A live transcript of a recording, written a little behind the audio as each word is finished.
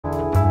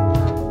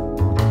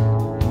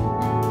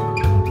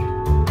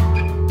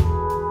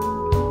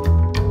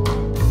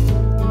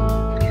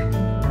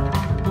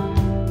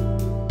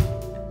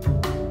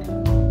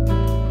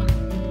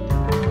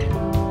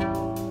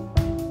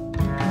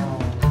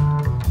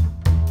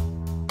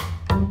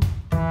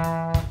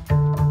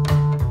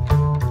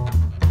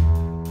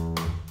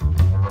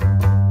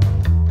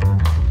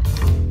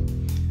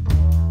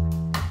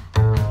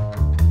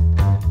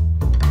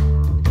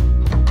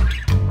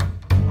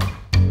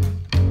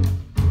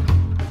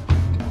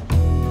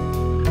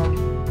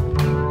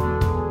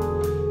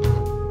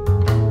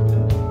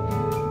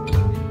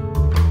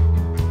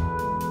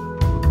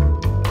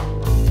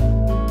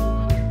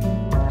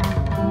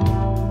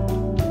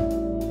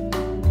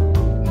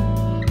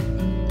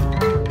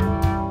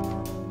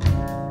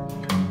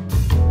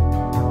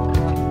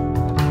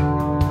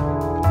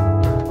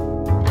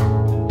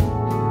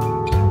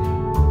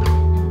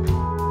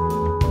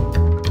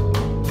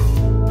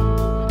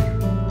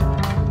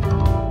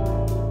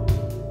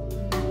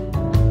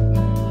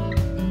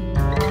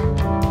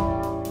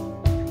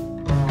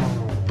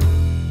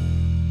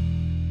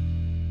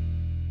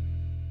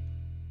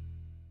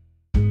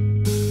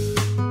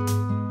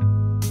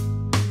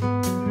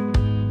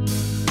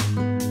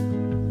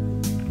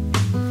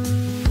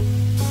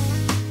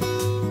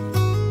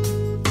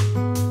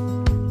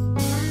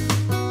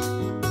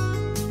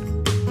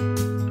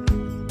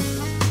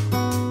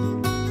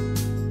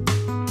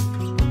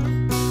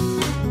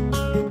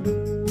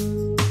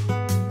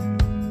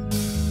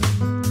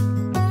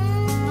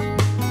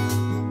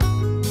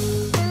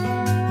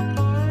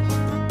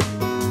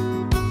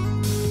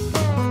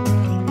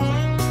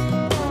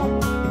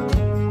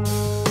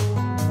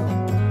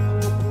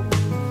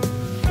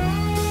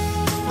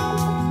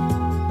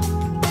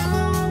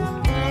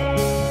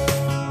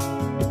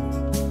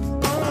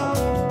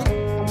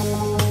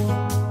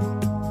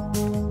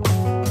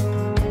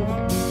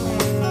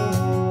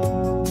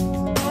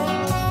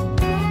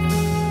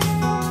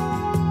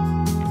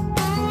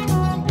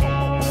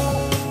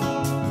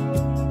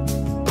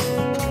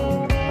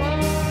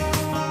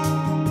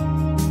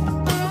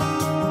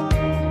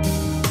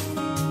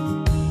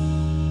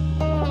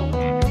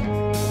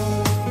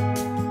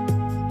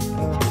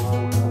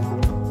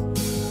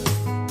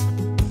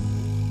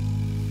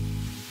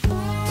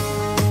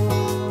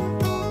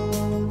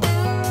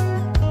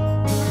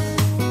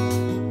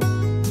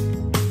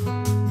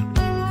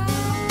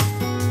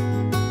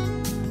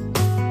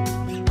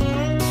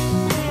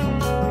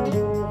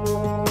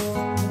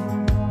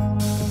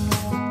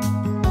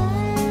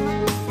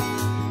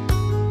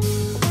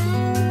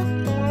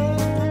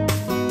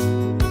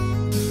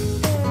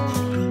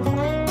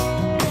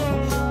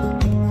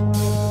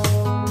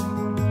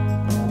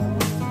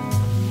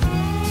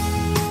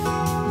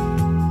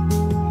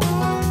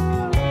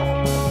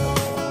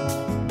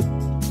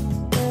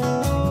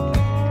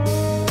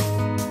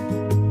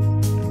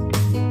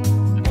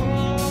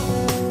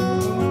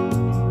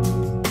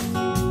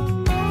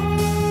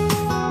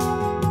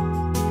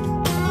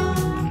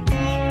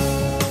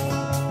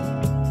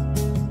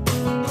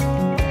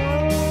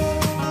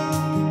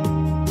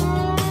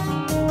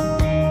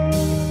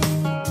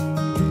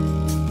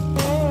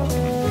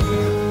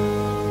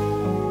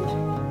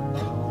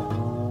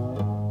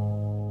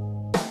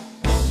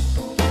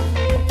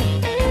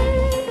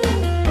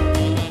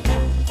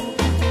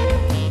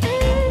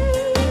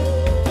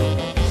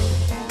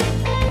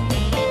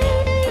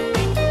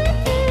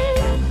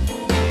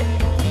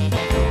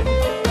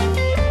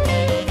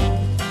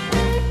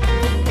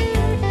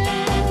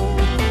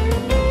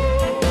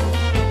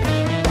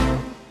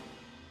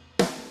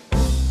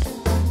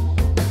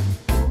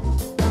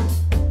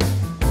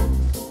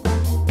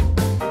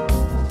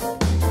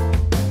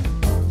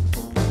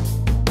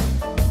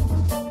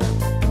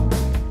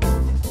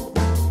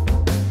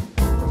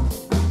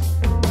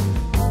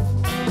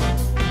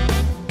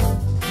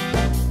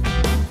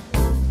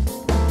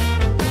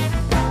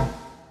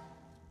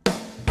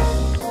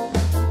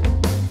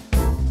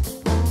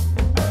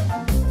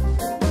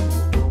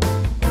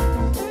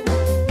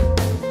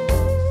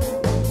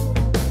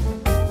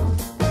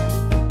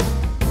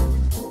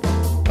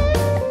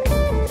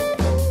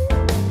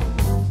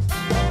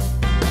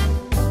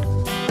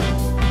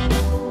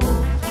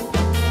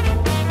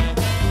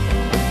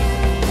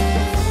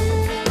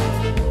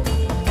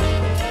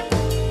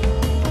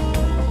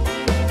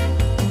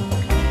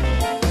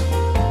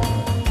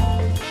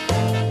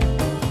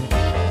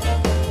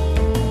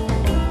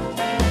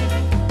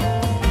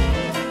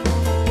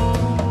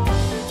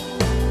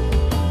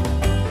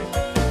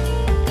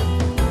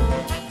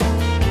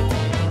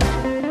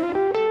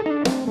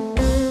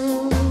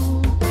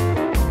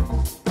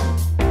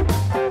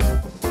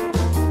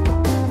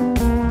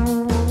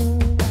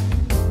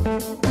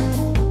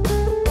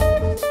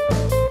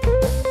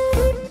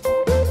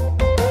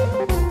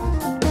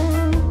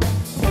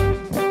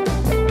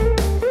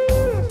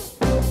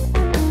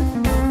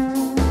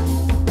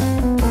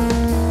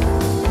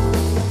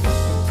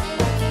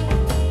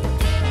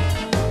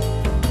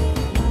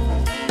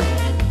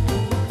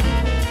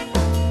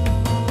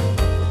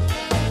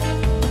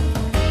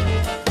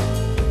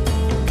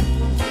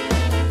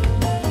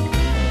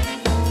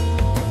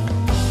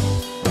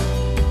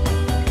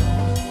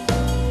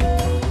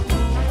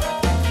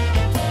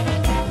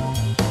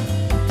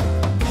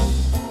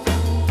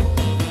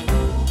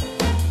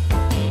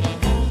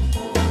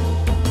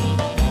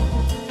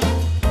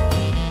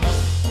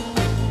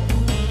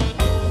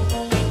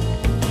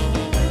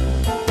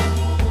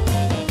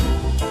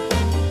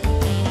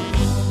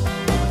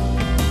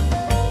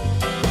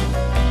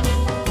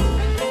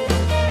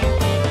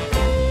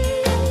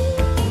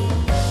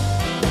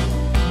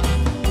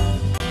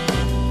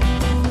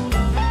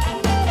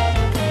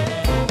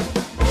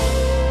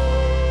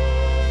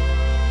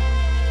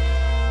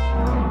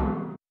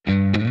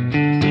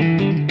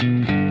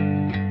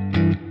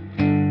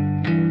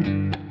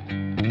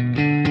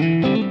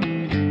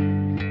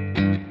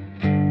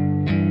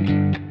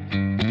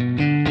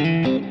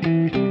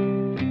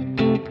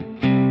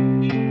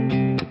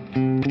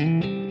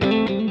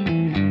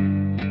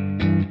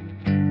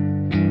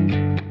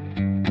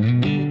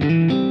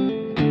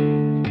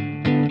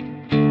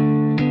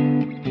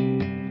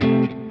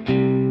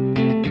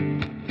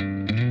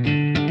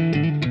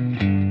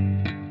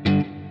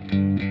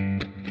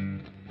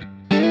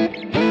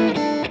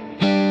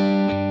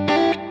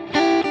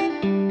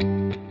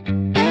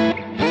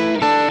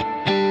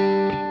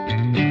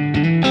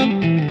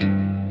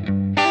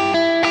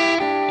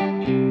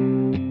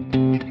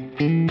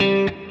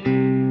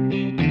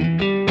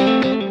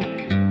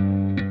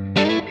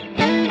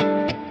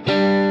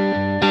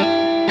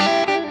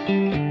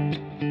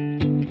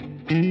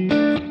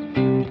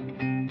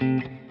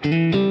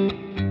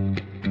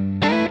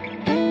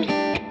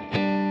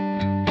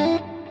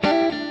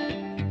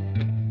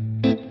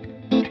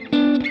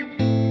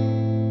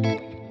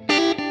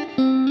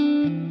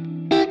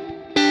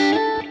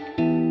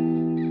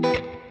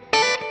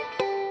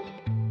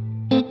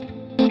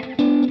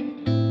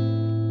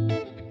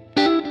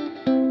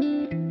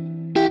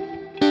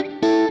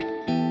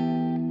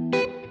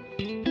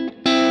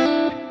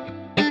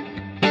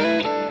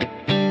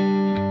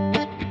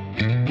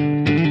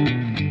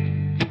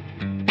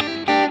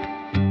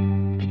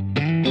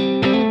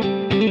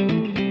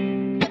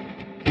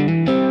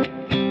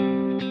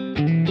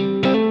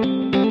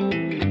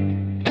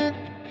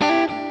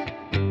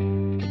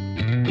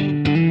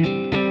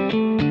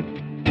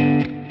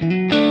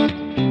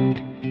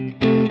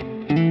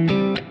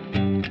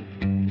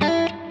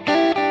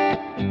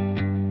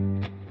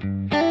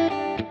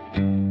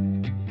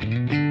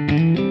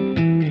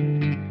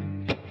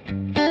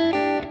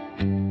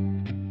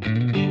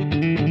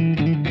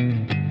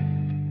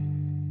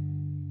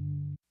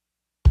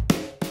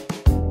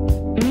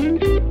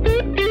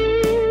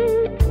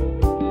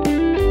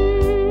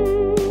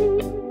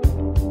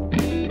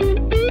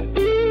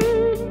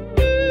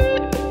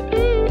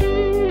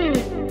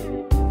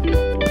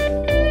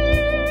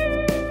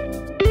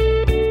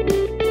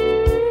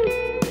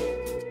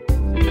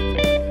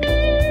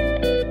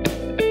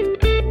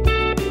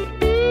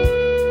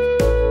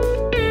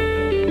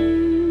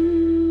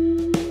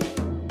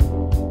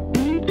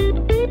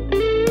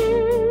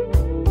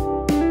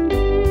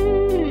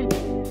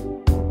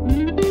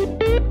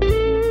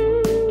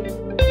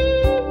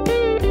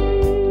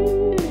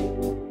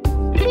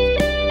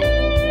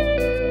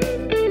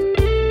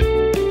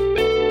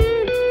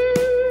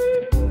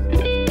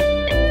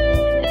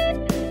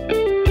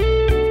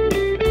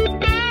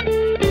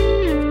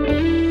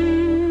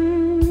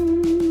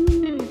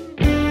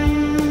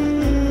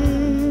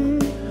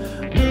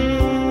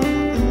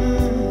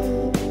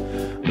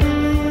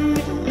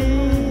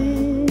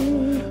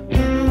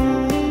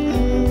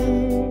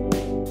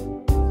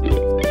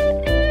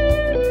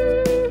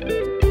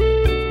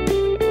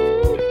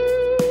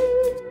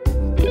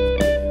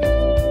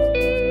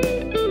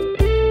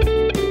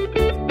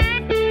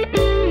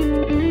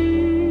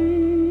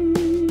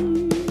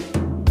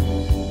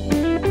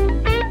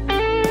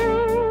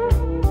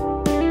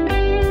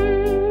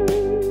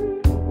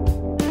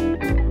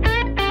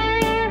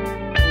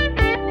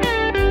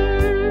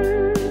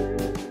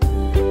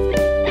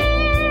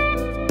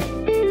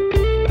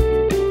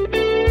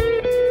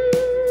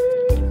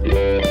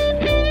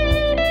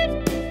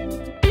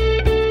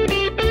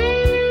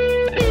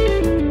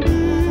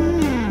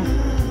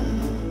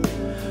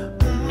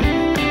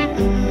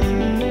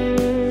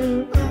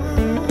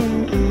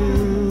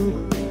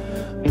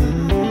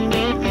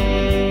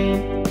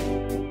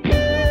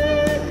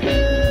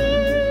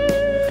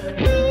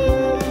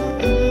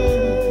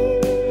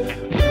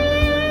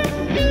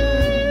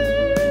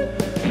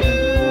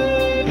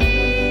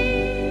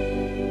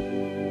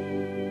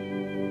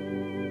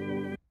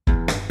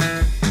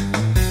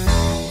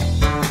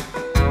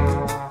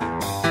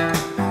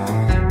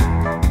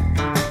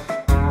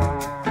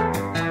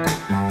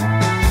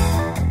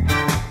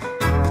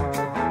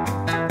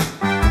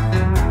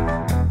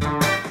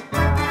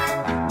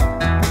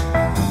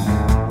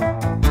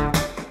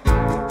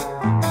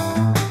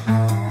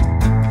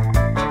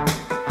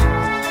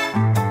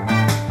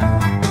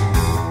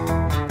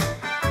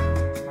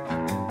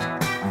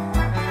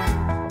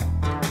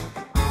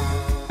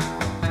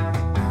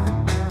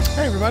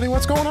everybody,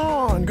 what's going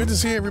on? Good to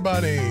see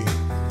everybody.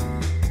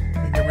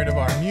 Let me get rid of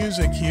our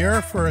music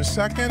here for a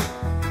second.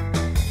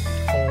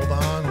 Hold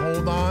on,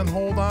 hold on,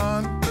 hold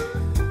on.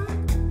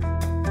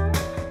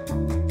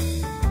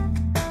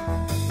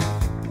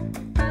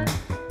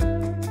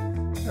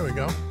 There we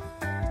go.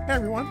 Hey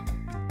everyone.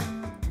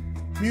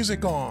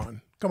 Music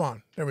on. Come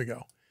on, there we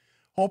go.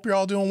 Hope you're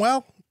all doing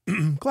well.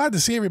 Glad to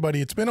see everybody.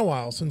 It's been a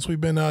while since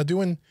we've been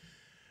doing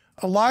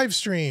a live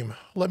stream.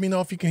 Let me know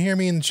if you can hear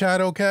me in the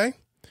chat okay.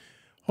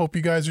 Hope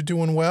you guys are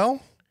doing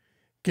well.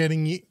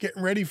 Getting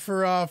ready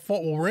for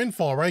fall. Well, we're in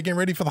fall, right? Getting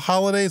ready for the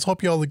holidays.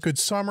 Hope you all had a good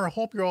summer.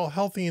 Hope you're all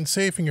healthy and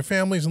safe and your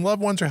families and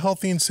loved ones are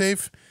healthy and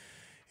safe.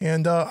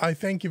 And I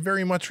thank you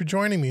very much for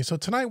joining me. So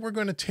tonight we're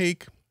going to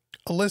take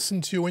a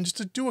listen to and just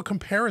to do a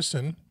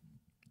comparison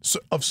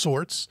of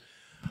sorts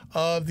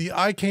of the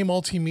IK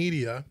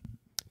Multimedia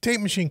tape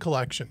machine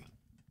collection.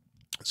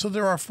 So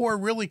there are 4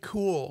 really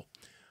cool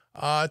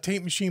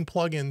tape machine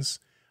plugins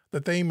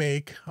that they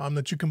make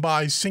that you can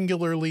buy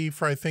singularly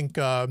for, I think,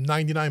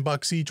 99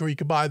 bucks each, or you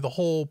could buy the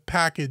whole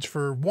package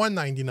for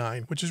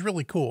 $1.99, which is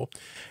really cool.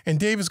 And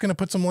Dave is going to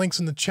put some links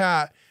in the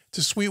chat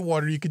to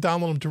Sweetwater. You could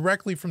download them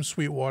directly from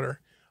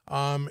Sweetwater,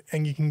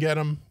 and you can get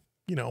them,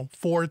 you know,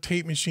 4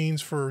 tape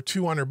machines for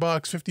 200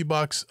 bucks, 50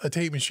 bucks a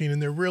tape machine,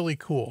 and they're really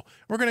cool.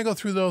 We're going to go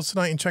through those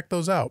tonight and check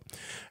those out.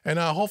 And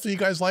hopefully you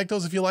guys like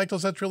those. If you like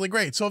those, that's really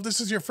great. So if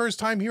this is your first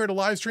time here at a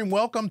live stream,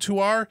 welcome to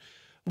our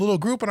little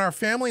group in our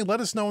family. Let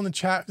us know in the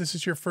chat if this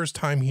is your first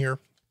time here,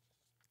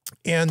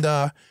 and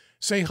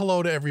say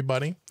hello to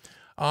everybody.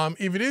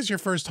 If it is your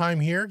first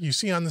time here, you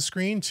see on the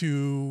screen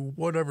to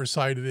whatever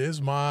side it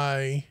is,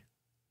 my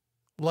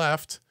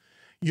left,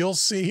 you'll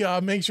see,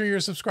 make sure you're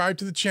subscribed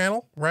to the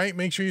channel, right?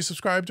 Make sure you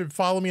subscribe to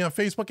follow me on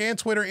Facebook and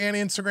Twitter and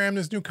Instagram.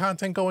 There's new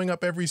content going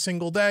up every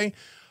single day.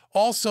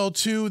 Also,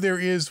 too, there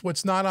is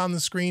what's not on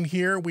the screen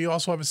here. We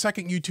also have a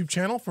second YouTube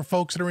channel for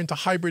folks that are into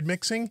hybrid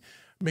mixing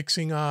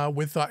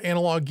with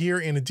analog gear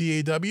and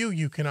a DAW.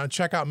 You can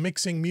check out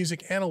Mixing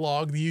Music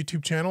Analog, the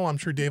YouTube channel. I'm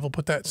sure Dave will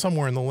put that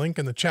somewhere in the link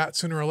in the chat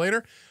sooner or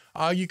later.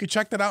 You can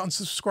check that out and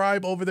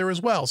subscribe over there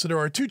as well. So there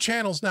are 2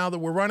 channels now that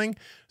we're running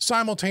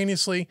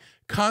simultaneously,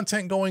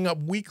 content going up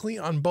weekly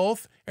on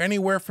both,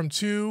 anywhere from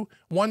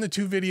 1 to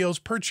 2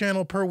 videos per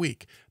channel per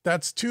week.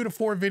 That's 2 to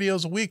 4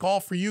 videos a week, all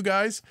for you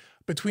guys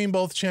between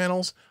both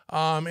channels.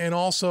 And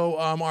also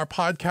our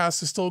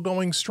podcast is still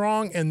going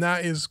strong, and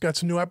that is got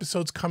some new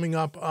episodes coming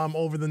up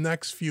over the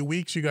next few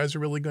weeks. You guys are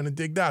really going to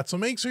dig that. So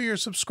make sure you're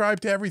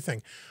subscribed to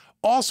everything.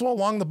 Also,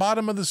 along the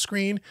bottom of the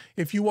screen,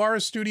 if you are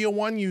a Studio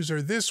One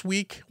user this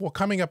week, well,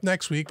 coming up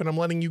next week, but I'm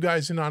letting you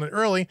guys in on it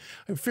early,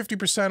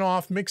 50%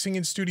 off Mixing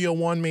in Studio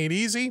One Made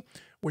Easy,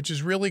 which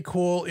is really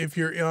cool. If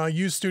you're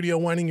use Studio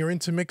One and you're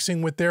into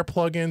mixing with their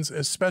plugins,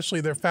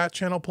 especially their Fat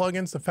Channel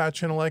plugins, the Fat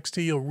Channel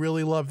XT, you'll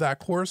really love that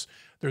course.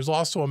 There's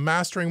also a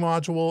mastering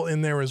module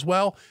in there as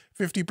well.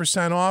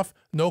 50% off,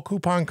 no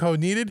coupon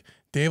code needed.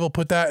 Dave will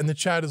put that in the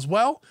chat as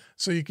well.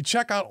 So you can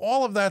check out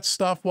all of that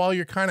stuff while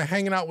you're kind of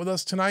hanging out with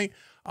us tonight.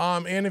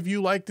 And if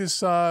you like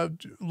this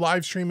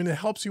live stream and it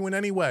helps you in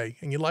any way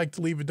and you'd like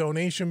to leave a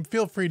donation,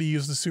 feel free to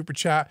use the super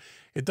chat.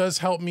 It does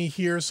help me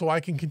here so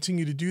I can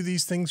continue to do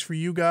these things for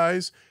you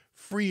guys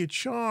free of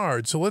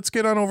charge. So let's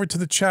get on over to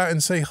the chat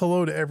and say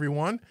hello to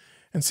everyone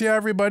and see how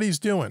everybody's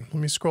doing.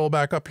 Let me scroll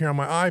back up here on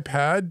my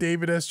iPad.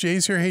 David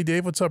SJ's here. Hey,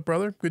 Dave, what's up,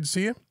 brother? Good to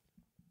see you.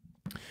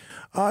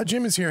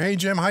 Jim is here. Hey,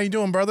 Jim, how you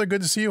doing, brother?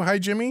 Good to see you. Hi,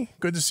 Jimmy.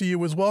 Good to see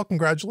you as well.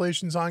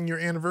 Congratulations on your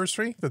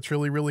anniversary. That's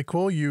really, really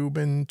cool. You've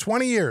been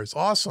 20 years.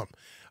 Awesome.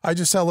 I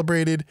just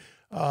celebrated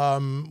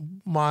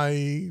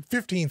my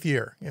 15th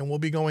year, and we'll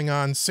be going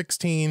on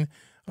 16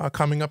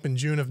 coming up in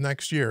June of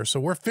next year. So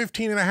we're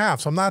 15 and a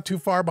half, so I'm not too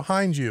far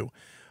behind you.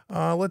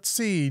 Let's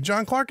see.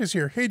 John Clark is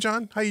here. Hey,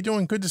 John. How you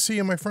doing? Good to see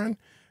you, my friend.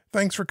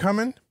 Thanks for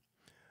coming.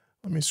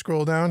 Let me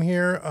scroll down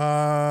here.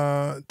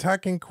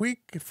 Tacking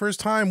Queek,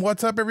 first time.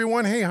 What's up,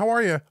 everyone? Hey, how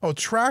are you? Oh,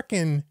 Track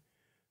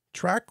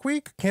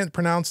Queek? Can't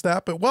pronounce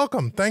that, but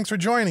welcome. Thanks for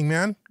joining,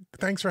 man.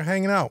 Thanks for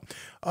hanging out.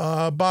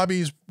 Bob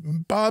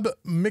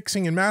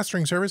Mixing and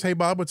Mastering Service. Hey,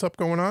 Bob, what's up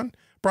going on?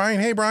 Brian,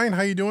 hey, Brian.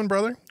 How you doing,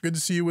 brother? Good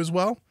to see you as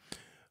well.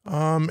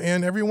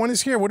 And everyone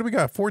is here. What do we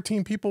got?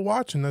 14 people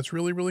watching. That's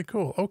really, really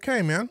cool.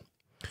 Okay, man.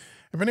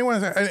 If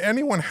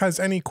anyone has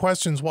any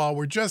questions while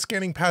we're just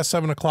getting past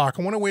 7 o'clock,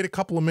 I want to wait a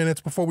couple of minutes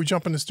before we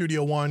jump into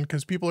Studio One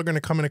because people are going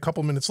to come in a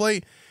couple minutes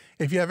late.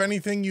 If you have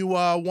anything you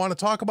want to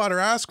talk about or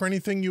ask or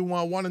anything you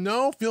want to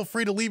know, feel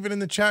free to leave it in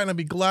the chat and I'll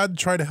be glad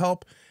to try to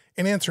help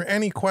and answer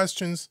any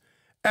questions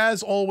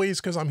as always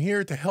because I'm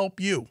here to help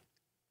you.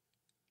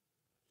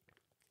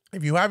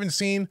 If you haven't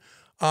seen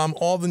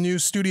all the new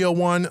Studio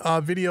One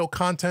video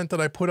content that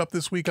I put up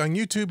this week on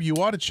YouTube, you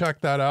ought to check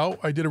that out.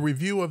 I did a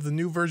review of the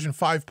new version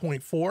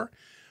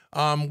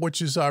 5.4,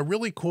 which is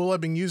really cool.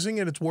 I've been using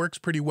it. It works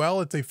pretty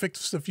well. They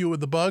fixed a few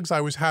of the bugs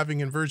I was having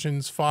in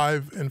versions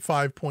 5 and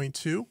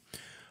 5.2.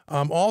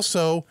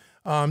 Also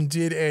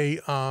did a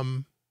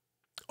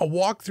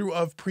walkthrough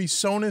of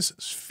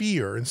PreSonus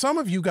Sphere. And some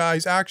of you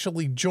guys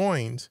actually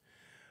joined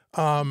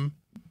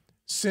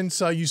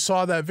since you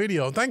saw that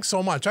video. Thanks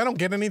so much. I don't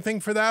get anything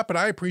for that, but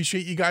I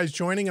appreciate you guys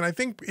joining. And I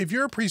think if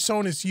you're a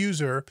PreSonus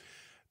user,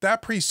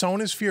 that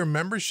PreSonosphere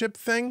membership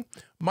thing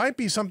might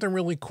be something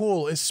really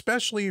cool,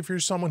 especially if you're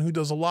someone who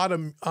does a lot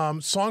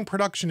of song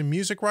production and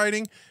music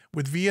writing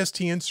with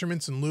VST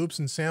instruments and loops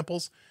and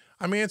samples.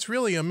 I mean, it's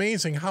really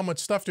amazing how much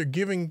stuff they're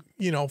giving,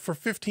 you know, for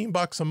 15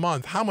 bucks a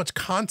month, how much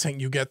content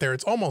you get there.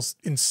 It's almost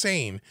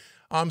insane.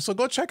 So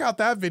go check out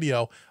that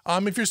video.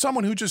 If you're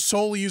someone who just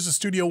solely uses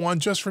Studio One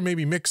just for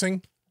maybe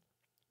mixing,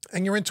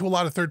 and you're into a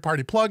lot of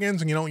third-party plugins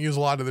and you don't use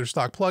a lot of their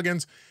stock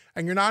plugins,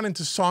 and you're not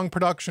into song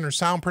production or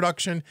sound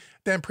production,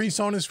 then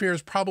PreSonosphere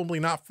is probably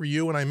not for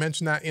you. And I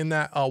mentioned that in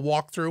that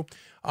walkthrough.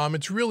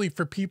 It's really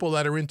for people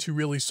that are into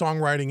really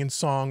songwriting and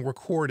song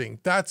recording.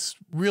 That's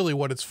really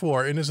what it's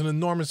for. And there's an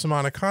enormous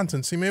amount of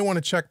content. So you may want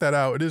to check that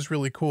out. It is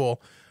really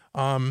cool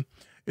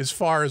as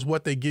far as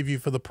what they give you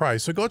for the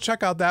price. So go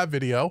check out that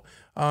video.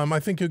 I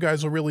think you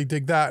guys will really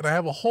dig that. And I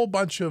have a whole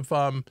bunch of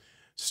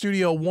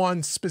Studio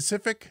One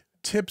specific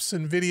tips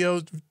and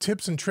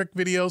trick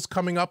videos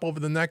coming up over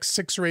the next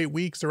 6 or 8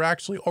 weeks. They're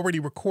actually already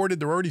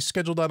recorded. They're already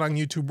scheduled out on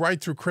YouTube right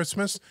through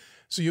Christmas.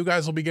 So you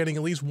guys will be getting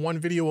at least one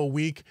video a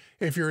week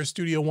if you're a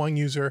Studio One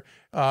user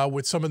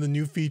with some of the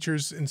new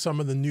features and some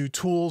of the new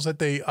tools that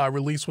they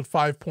released with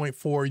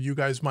 5.4. You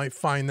guys might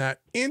find that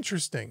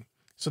interesting.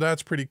 So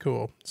that's pretty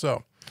cool.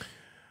 So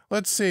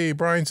let's see.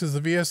 Brian says the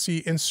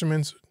VST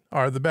instruments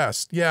are the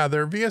best. Yeah,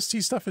 their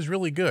VST stuff is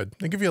really good.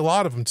 They give you a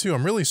lot of them too.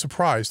 I'm really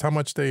surprised how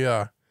much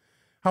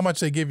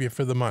they give you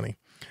for the money.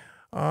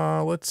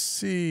 Let's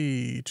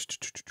see.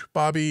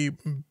 Bobby,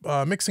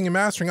 Mixing and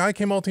Mastering. IK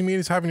Multimedia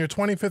is having your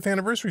 25th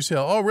anniversary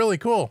sale. Oh, really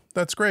cool.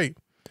 That's great.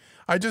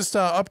 I just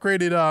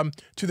upgraded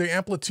to their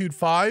Amplitude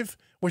 5,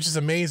 which is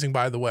amazing,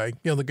 by the way.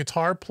 You know, the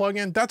guitar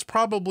plugin, that's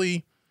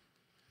probably,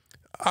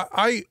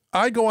 I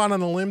go out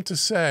on a limb to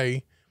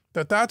say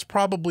that that's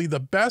probably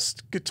the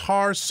best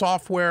guitar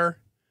software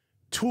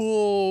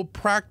tool,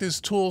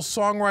 practice tool,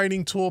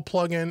 songwriting tool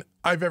plugin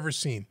I've ever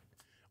seen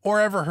or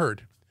ever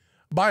heard.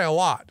 By a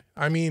lot.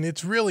 I mean,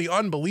 it's really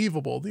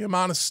unbelievable the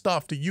amount of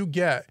stuff that you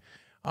get.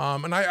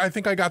 And I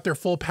think I got their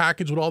full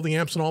package with all the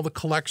amps and all the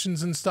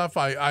collections and stuff.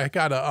 I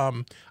had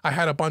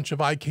a bunch of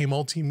IK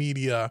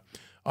Multimedia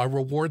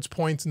rewards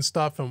points and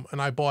stuff, and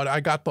I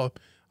got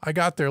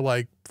their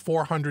like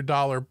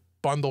 $400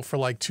 bundle for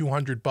like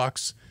 200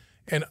 bucks.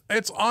 And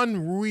it's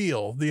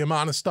unreal the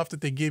amount of stuff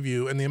that they give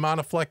you and the amount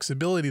of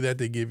flexibility that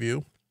they give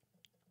you.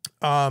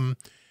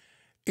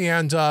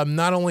 And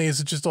not only is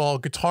it just all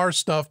guitar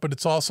stuff, but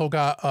it's also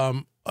got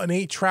an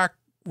 8-track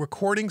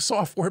recording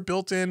software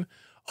built in,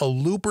 a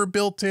looper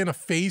built in, a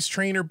phase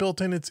trainer built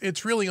in.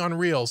 It's really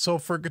unreal. So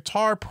for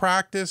guitar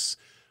practice,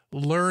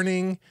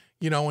 learning,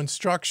 you know,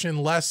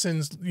 instruction,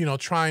 lessons, you know,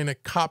 trying to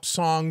cop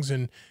songs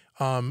and,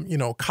 you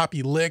know,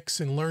 copy licks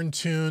and learn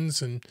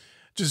tunes and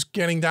just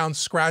getting down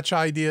scratch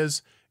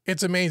ideas.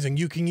 It's amazing.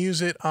 You can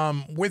use it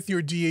with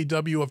your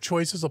DAW of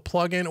choice as a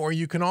plugin, or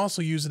you can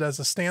also use it as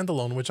a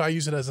standalone, which I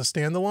use it as a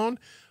standalone,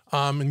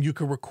 and you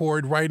can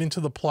record right into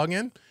the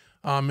plugin.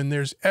 And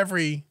there's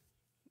every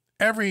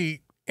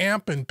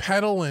amp and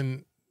pedal,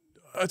 and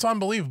it's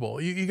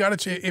unbelievable. You got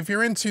to, if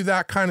you're into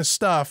that kind of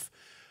stuff,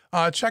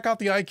 check out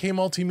the IK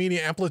Multimedia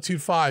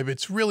Amplitude 5.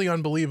 It's really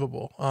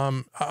unbelievable.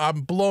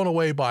 I'm blown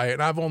away by it.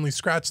 I've only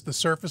scratched the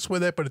surface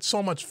with it, but it's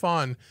so much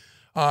fun.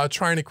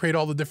 Trying to create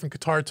all the different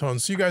guitar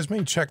tones. So you guys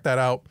may check that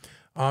out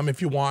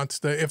if you want.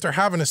 If they're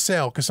having a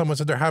sale, because someone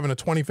said they're having a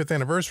 25th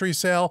anniversary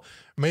sale,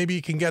 maybe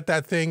you can get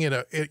that thing at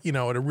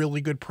a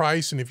really good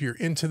price. And if you're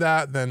into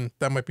that, then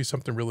that might be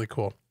something really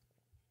cool.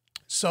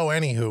 So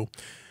anywho,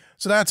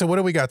 so that's it. What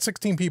do we got?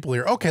 16 people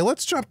here. Okay,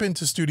 let's jump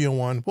into Studio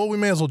One. Well, we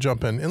may as well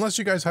jump in. Unless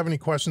you guys have any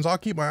questions, I'll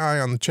keep my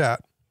eye on the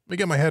chat. Let me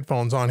get my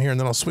headphones on here and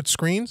then I'll switch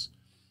screens.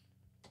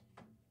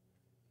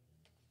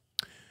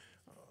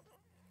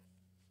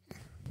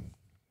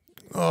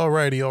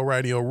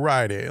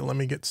 Alrighty. Let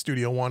me get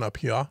Studio One up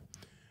here,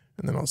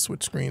 and then I'll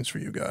switch screens for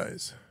you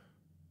guys.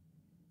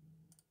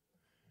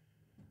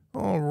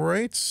 All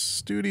right,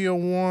 Studio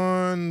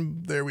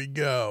One, there we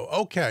go.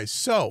 Okay,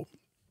 so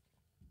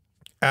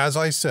as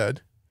I said,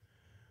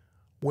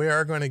 we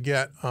are going to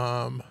get,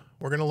 we're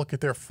going to look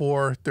at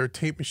their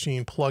tape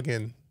machine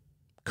plugin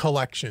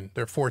collection,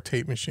 their 4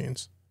 tape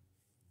machines.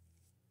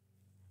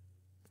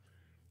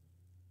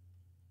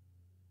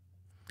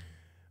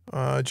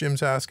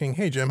 Jim's asking,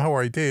 hey Jim, how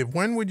are you? Dave,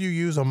 when would you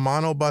use a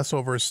mono bus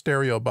over a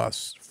stereo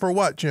bus? For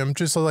what, Jim?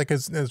 Just like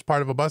as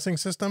part of a busing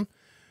system?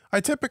 I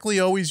typically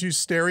always use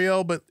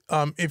stereo, but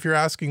if you're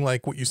asking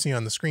like what you see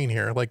on the screen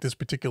here, like this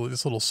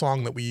little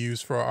song that we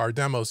use for our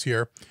demos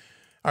here,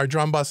 our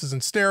drum bus is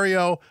in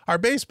stereo, our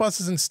bass bus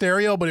is in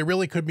stereo, but it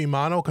really could be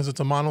mono because it's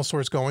a mono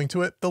source going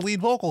to it. The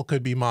lead vocal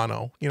could be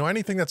mono. You know,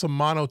 anything that's a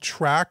mono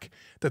track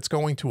that's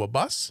going to a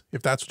bus,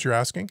 if that's what you're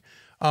asking.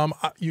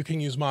 You can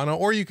use mono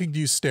or you could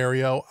use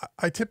stereo.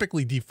 I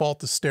typically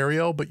default to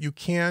stereo, but you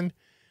can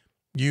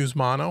use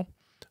mono.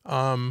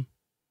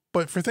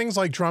 But for things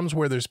like drums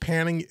where there's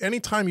panning,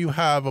 anytime you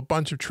have a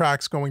bunch of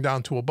tracks going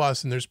down to a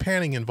bus and there's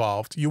panning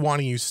involved, you want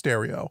to use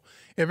stereo.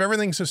 If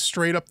everything's just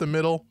straight up the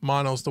middle,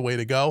 mono's the way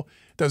to go.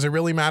 Does it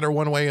really matter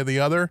one way or the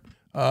other?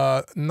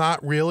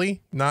 Not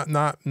really,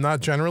 not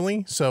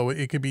generally. So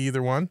it could be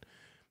either one.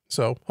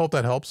 So hope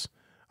that helps.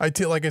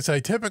 Like I said, I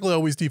typically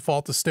always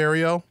default to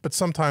stereo, but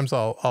sometimes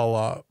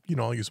I'll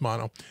use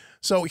mono.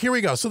 So here we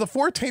go. So the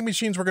 4 tape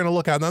machines we're going to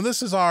look at. Now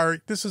this is our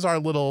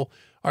little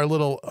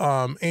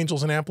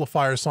Angels and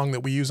Amplifiers song that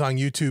we use on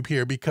YouTube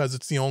here because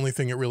it's the only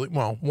thing it really,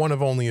 well, one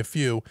of only a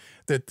few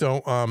that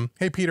don't,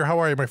 hey Peter, how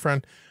are you, my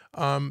friend?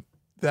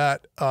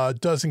 That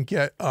doesn't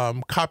get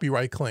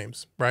copyright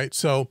claims, right?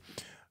 So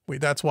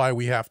that's why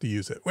we have to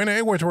use it. When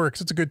it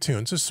works, it's a good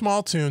tune. It's a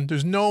small tune.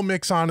 There's no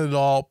mix on it at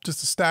all,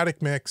 just a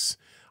static mix.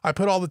 I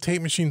put all the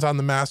tape machines on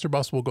the master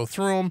bus. We'll go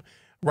through them.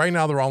 Right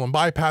now, they're all in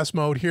bypass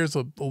mode. Here's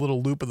a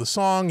little loop of the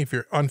song if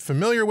you're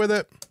unfamiliar with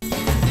it.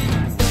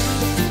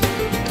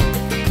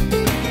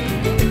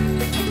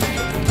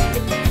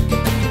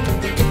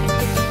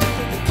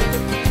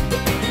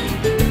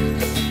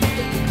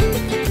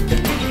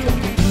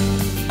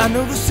 I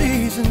know the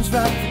season's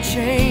right for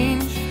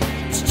change.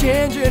 It's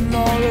changing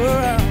all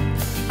around.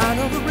 I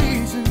know the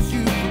reasons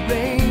you've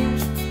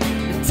arranged.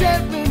 You're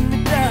tearing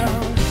me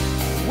down.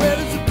 Where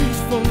does the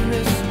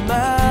peacefulness of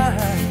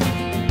mine?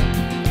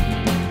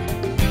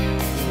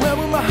 Where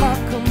will my heart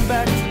come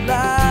back to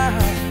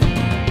life?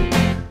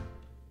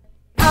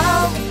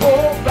 I'm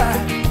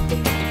alright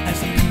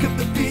as I pick up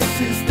the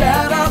pieces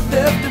that are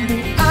left of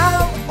me.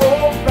 I'm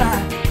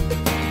alright,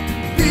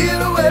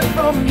 feel away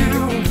from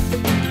you,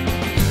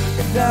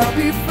 and I'll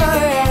be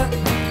fine.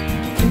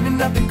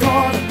 Cleaning up the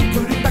corner,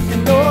 put it back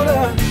in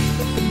order.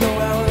 You know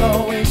I will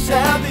always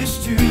have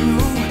this too,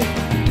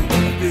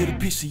 a little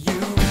piece of you.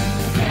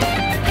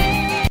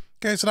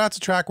 Okay, so that's a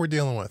track we're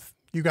dealing with.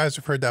 You guys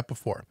have heard that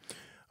before.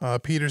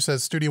 Peter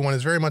says Studio One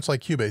is very much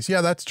like Cubase.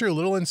 Yeah, that's true. A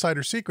little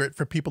insider secret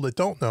for people that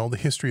don't know the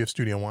history of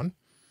Studio One.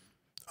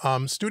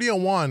 Studio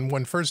One,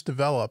 when first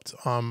developed,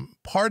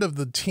 part of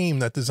the team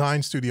that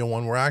designed Studio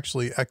One were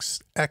actually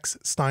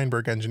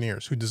ex-Steinberg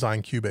engineers who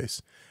designed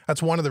Cubase.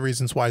 That's one of the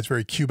reasons why it's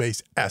very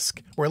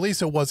Cubase-esque, or at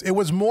least it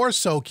was more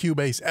so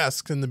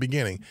Cubase-esque in the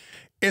beginning.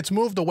 It's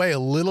moved away a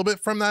little bit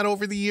from that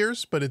over the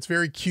years, but it's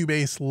very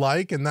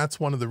Cubase-like, and that's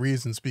one of the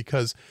reasons,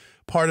 because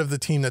part of the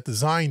team that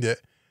designed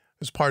it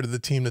is part of the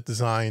team that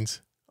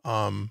designed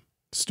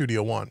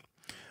Studio One.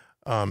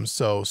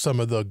 So some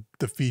of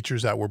the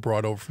features that were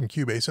brought over from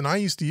Cubase, and I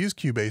used to use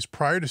Cubase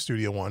prior to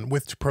Studio One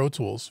with Pro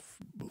Tools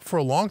for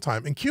a long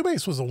time, and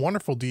Cubase was a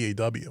wonderful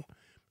DAW. It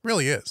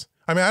really is.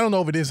 I mean, I don't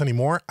know if it is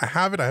anymore. I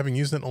have it. I haven't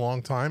used it in a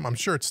long time. I'm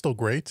sure it's still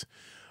great.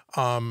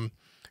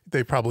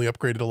 They probably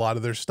upgraded a lot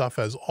of their stuff,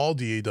 as all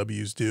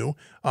DAWs do.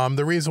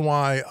 The reason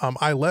why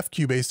I left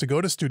Cubase to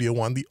go to Studio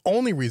One, the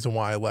only reason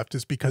why I left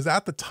is because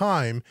at the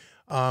time,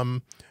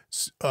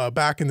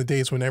 back in the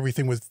days when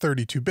everything was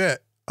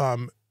 32-bit,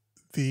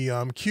 the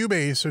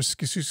Cubase, or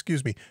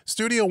excuse me,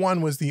 Studio One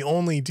was the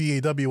only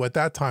DAW at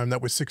that time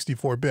that was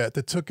 64-bit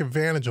that took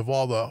advantage of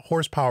all the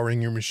horsepower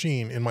in your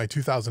machine in my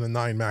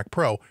 2009 Mac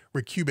Pro,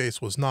 where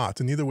Cubase was not,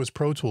 and neither was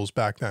Pro Tools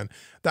back then.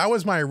 That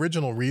was my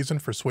original reason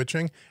for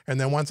switching, and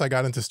then once I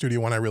got into Studio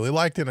One, I really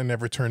liked it. I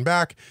never turned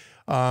back,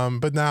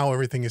 but now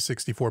everything is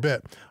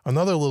 64-bit.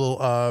 Another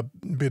little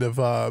bit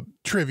of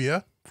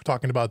trivia, we're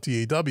talking about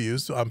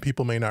DAWs,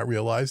 people may not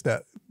realize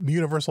that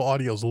Universal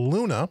Audio's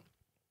Luna,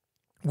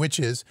 which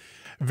is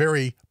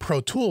very Pro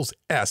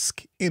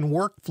Tools-esque in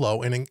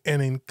workflow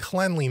and in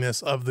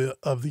cleanliness of the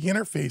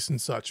interface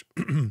and such,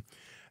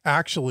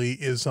 actually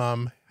is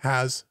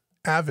has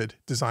Avid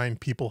design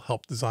people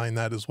help design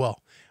that as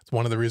well. It's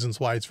one of the reasons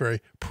why it's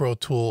very Pro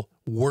Tool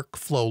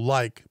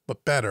workflow-like,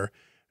 but better.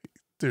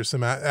 There's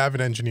some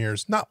Avid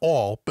engineers, not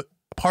all, but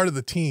part of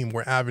the team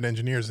were Avid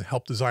engineers that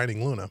helped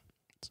designing Luna.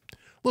 A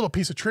little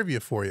piece of trivia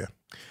for you.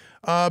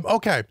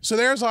 Okay, so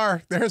there's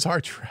our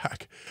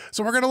track.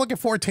 So we're going to look at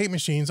 4 tape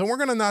machines, and we're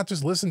going to not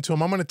just listen to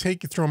them. I'm going to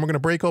take you through them. We're going to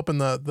break open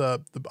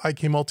the IK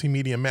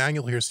Multimedia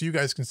manual here so you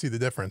guys can see the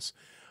difference.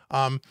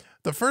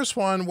 The first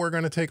one we're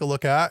going to take a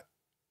look at.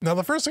 Now,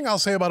 the first thing I'll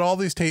say about all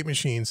these tape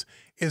machines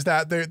is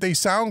that they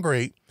sound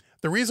great.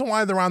 The reason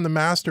why they're on the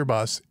master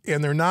bus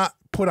and they're not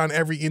put on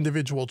every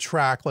individual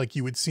track like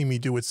you would see me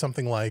do with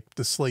something like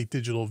the Slate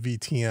Digital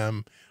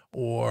VTM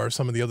or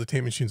some of the other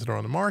tape machines that are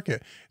on the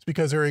market, is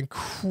because they're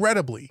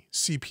incredibly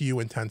CPU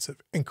intensive,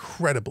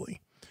 incredibly.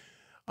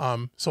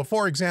 So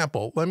for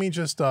example, let me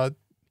just, let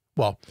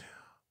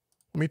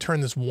me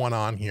turn this one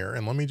on here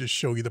and let me just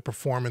show you the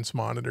performance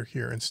monitor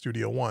here in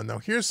Studio One. Now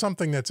here's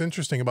something that's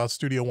interesting about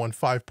Studio One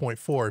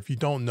 5.4. If you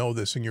don't know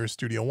this and you're a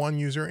Studio One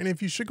user, and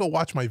if you should go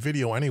watch my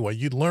video anyway,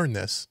 you'd learn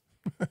this.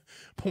 But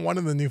one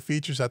of the new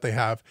features that they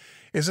have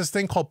is this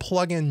thing called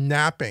plugin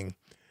napping.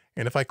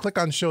 And if I click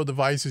on show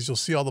devices, you'll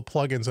see all the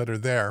plugins that are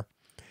there.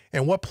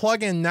 And what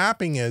plugin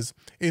napping is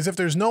if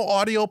there's no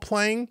audio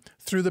playing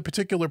through the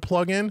particular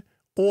plugin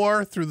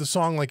or through the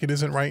song like it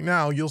isn't right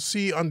now, you'll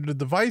see under the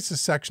devices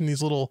section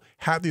these little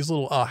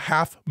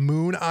half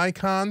moon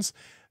icons.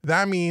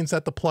 that means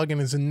that the plugin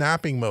is in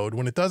napping mode.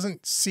 When it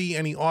doesn't see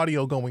any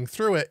audio going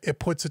through it, it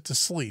puts it to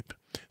sleep.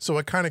 So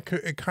it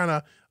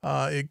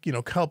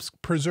helps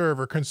preserve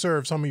or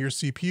conserve some of your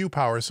CPU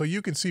power. So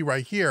you can see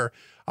right here,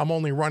 I'm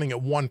only running at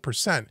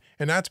 1%,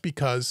 and that's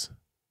because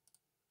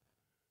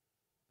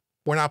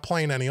we're not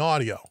playing any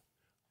audio.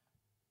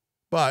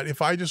 But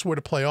if I just were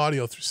to play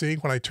audio through, see,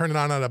 when I turn it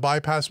on out of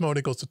bypass mode,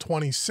 it goes to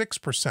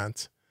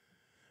 26%.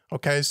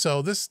 Okay,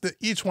 so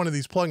each one of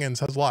these plugins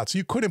has lots. So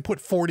you couldn't put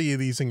 40 of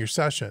these in your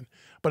session.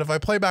 But if I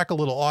play back a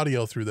little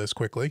audio through this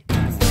quickly.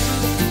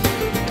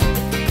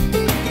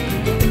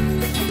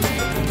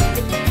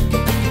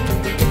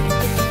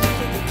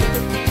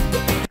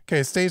 Okay,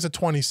 it stays at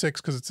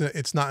 26 because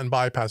it's not in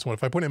bypass mode.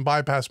 If I put it in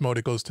bypass mode,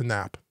 it goes to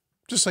nap.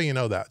 Just so you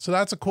know that. So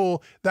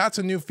that's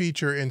a new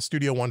feature in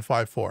Studio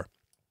 154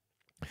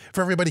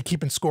 for everybody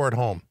keeping score at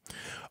home.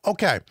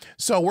 Okay,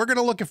 so we're going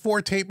to look at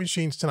 4 tape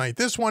machines tonight.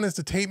 This one is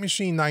the Tape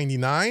Machine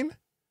 99.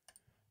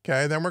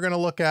 Okay, then we're going to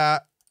look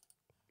at,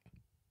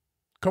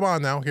 come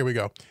on now, here we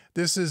go.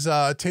 This is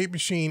Tape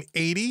Machine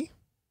 80.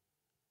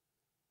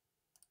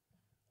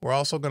 We're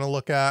also going to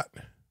look at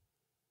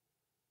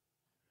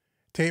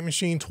Tape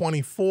Machine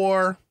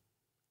 24,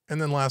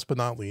 and then last but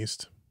not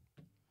least,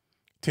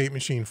 Tape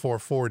Machine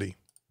 440.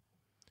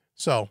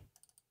 So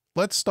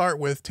let's start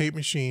with Tape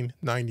Machine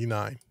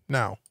 99.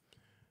 Now,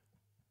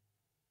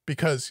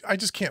 because I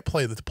just can't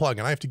play the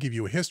plugin, I have to give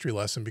you a history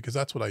lesson because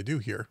that's what I do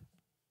here.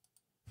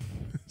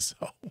 So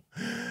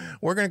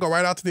we're going to go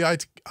right out to the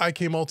IK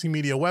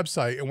Multimedia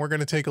website, and we're going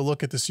to take a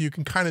look at this so you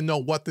can kind of know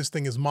what this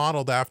thing is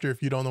modeled after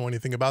if you don't know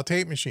anything about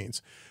tape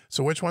machines.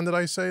 So which one did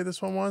I say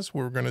this one was?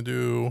 We're going to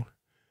do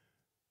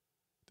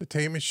the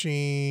Tape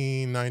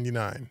Machine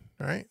 99,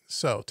 right?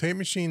 So Tape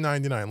Machine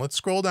 99. Let's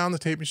scroll down to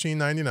Tape Machine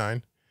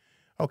 99.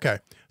 Okay,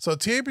 so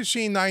Tape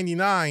Machine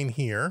 99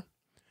 here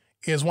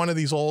is one of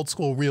these old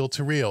school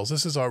reel-to-reels.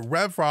 This is a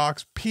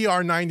RevRox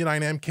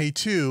PR99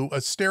 MK2, a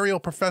stereo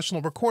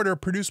professional recorder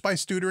produced by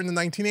Studer in the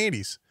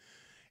 1980s.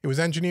 It was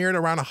engineered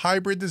around a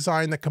hybrid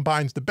design that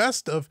combines the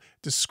best of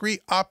discrete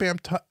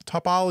op-amp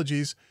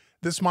topologies.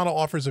 This model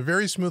offers a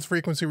very smooth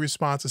frequency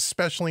response,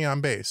 especially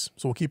on bass.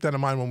 So we'll keep that in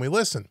mind when we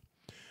listen.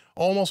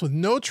 Almost with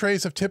no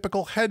trace of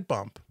typical head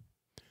bump.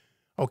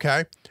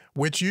 Okay,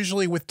 which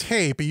usually with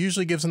tape, it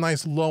usually gives a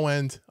nice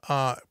low-end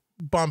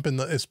bump,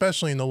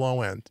 especially in the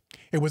low end.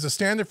 It was a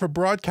standard for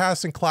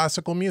broadcasting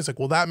classical music.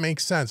 Well, that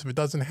makes sense. If it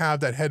doesn't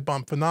have that head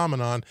bump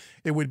phenomenon,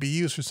 it would be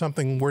used for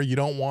something where you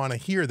don't want to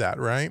hear that,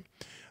 right?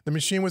 The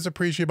machine was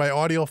appreciated by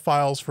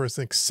audiophiles for its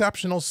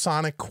exceptional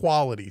sonic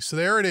quality. So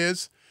there it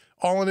is,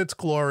 all in its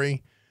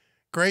glory.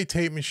 Great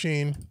tape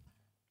machine.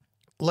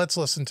 Let's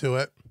listen to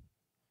it.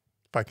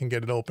 If I can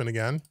get it open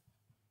again.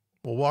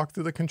 We'll walk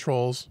through the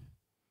controls.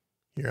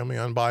 Here, let me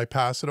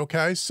unbypass it.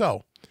 Okay,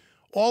 so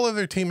all of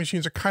their tape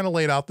machines are kind of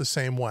laid out the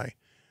same way.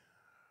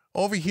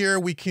 Over here,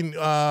 we can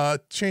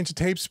change the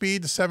tape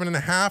speed to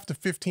 7.5 to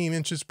 15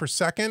 inches per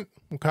second.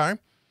 Okay.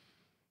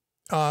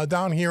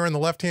 Down here in the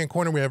left-hand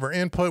corner, we have our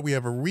input. We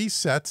have a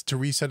reset to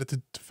reset it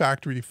to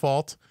factory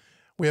default.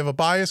 We have a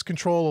bias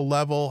control, a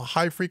level,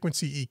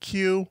 high-frequency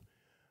EQ.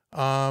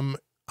 On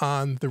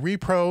the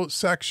repro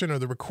section or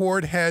the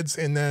record heads,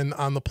 and then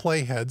on the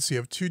play heads, so you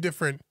have two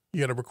different. You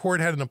got a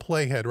record head and a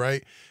play head,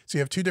 right? So you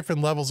have two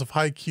different levels of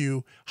high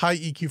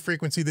EQ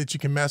frequency that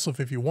you can mess with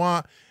if you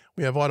want.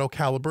 We have auto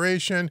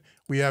calibration.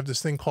 We have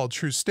this thing called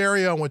true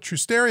stereo. And what true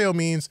stereo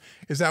means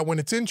is that when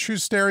it's in true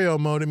stereo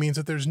mode, it means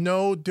that there's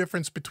no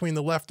difference between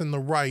the left and the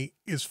right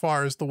as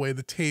far as the way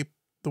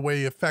the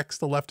way it affects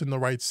the left and the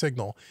right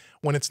signal.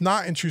 When it's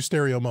not in true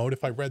stereo mode,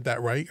 if I read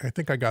that right, I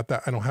think I got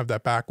that. I don't have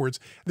that backwards.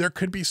 There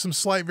could be some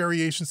slight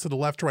variations to the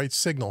left-right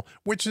signal,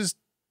 which is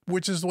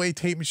the way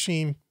tape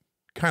machine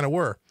kind of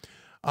were.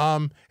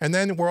 And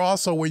then we're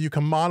also where you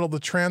can model the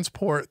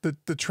transport,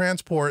 the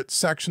transport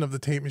section of the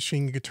tape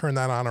machine. You can turn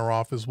that on or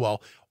off as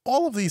well.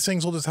 All of these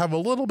things will just have a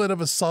little bit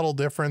of a subtle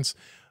difference.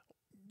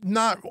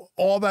 Not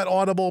all that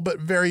audible, but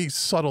very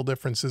subtle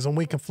differences. And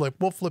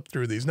we'll flip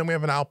through these. And then we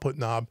have an output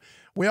knob.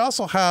 We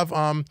also have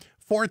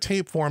 4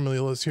 tape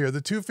formulas here,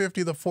 the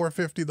 250, the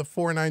 450, the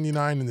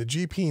 499, and the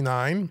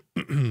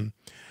GP9.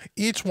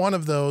 Each one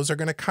of those are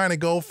going to kind of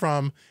go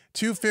from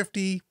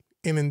 250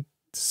 in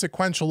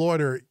sequential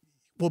order,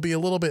 will be a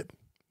little bit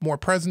more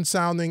present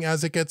sounding.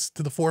 As it gets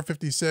to the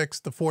 456,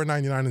 the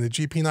 499, and the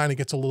GP9, it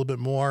gets a little bit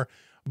more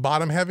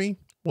bottom heavy.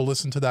 We'll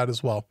listen to that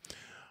as well.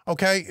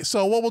 Okay,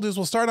 so what we'll do is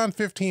we'll start on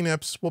 15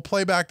 IPS. We'll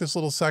play back this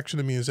little section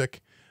of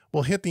music.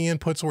 We'll hit the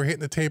input, so we're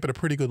hitting the tape at a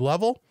pretty good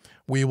level.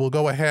 We will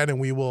go ahead and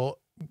we will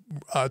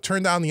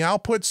turn down the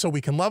output so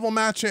we can level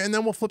match it, and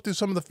then we'll flip through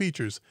some of the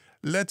features.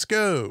 Let's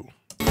go.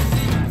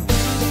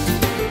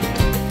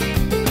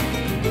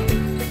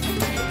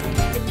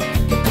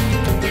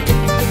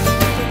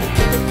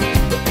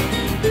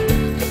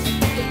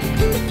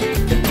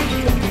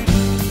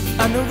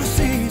 I know the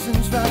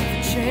seasons about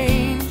to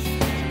change.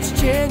 It's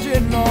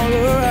changing all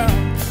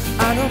around.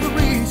 I know the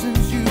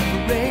reasons you've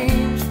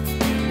arranged.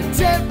 You're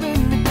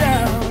tearing me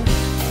down.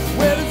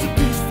 Where is the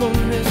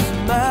peacefulness of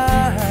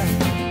mine?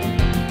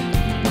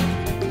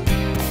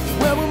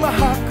 Where will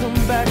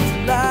back to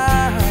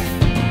life.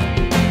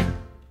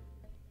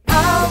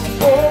 I'm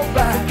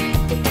alright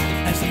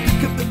as I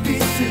pick up the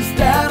pieces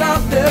that are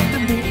left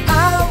of me.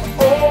 I'm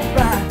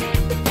alright,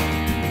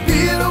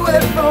 feel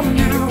away from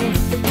you,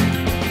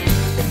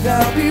 and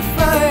I'll be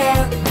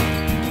fine.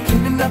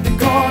 Cleaning up the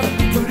corner,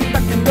 put it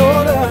back in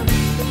order.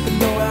 You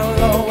know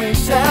I'll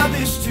always have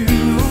this too,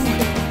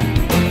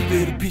 a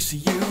little piece of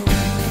you.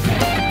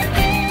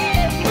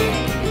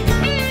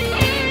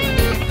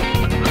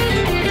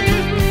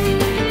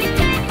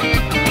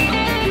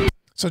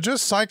 So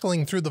just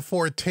cycling through the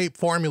 4 tape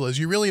formulas,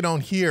 you really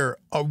don't hear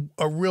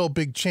a real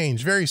big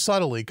change, very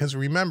subtly, because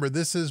remember,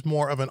 this is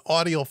more of an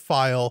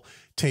audiophile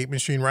tape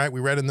machine, right? We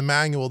read in the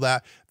manual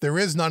that there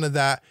is none of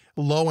that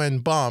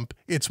low-end bump.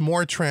 It's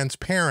more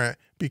transparent.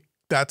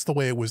 That's the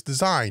way it was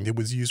designed. It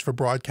was used for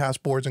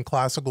broadcast boards and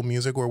classical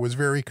music, where it was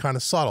very kind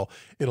of subtle.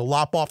 It'll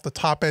lop off the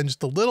top end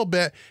just a little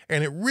bit,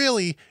 and it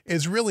really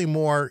is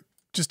more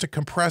just to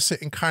compress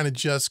it and kind of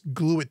just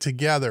glue it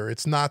together.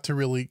 It's not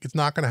going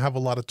to have a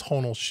lot of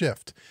tonal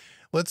shift.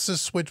 Let's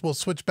just switch. We'll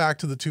switch back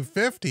to the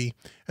 250,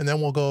 and then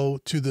we'll go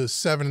to the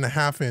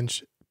 7.5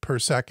 inch per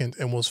second,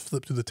 and we'll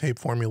flip through the tape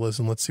formulas,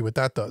 and let's see what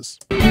that does.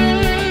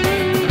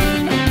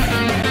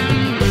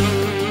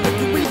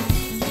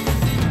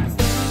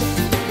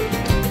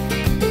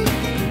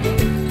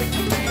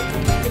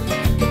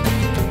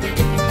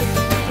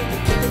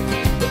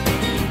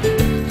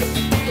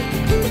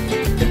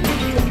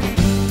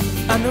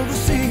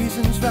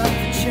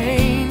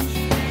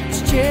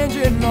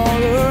 Changing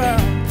all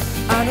around.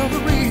 I know the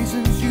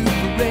reasons you've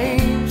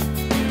arranged.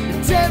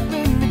 You're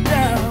tearing me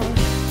down.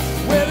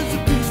 Where is the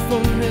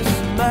peacefulness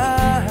of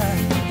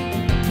mine?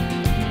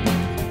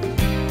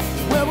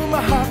 Where will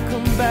my heart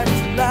come back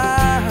to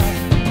life?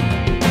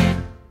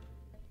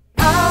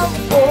 I'm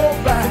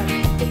alright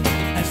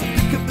as I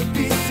pick up the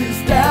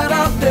pieces that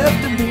are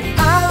left of me.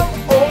 I'm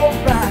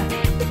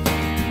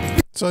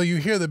alright. So you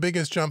hear the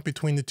biggest jump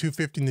between the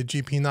 250 and the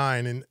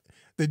GP9, and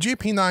the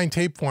GP9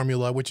 tape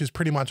formula, which is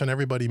pretty much on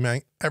everybody's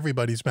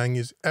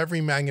menus,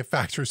 every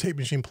manufacturer's tape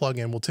machine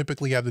plugin will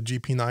typically have the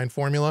GP9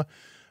 formula.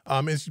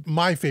 Is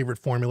my favorite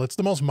formula. It's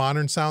the most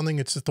modern sounding.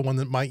 It's just the one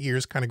that my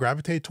ears kind of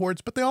gravitate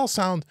towards, but they all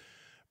sound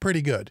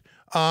pretty good.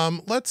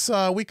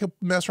 We could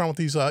mess around with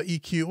these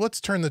EQ. Let's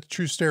turn the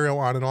true stereo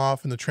on and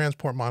off and the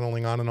transport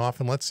modeling on and off,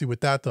 and let's see what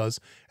that does.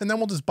 And then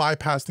we'll just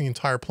bypass the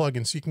entire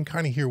plugin so you can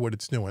kind of hear what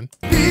it's doing.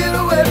 Feel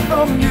away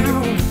from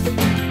you,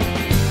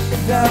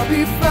 and I'll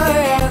be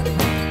fine.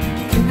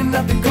 Cleaning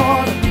up the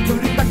corner,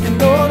 put it back in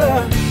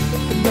order.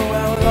 You know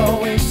I'll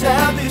always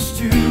have this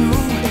too,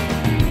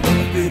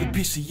 a little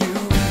piece of you.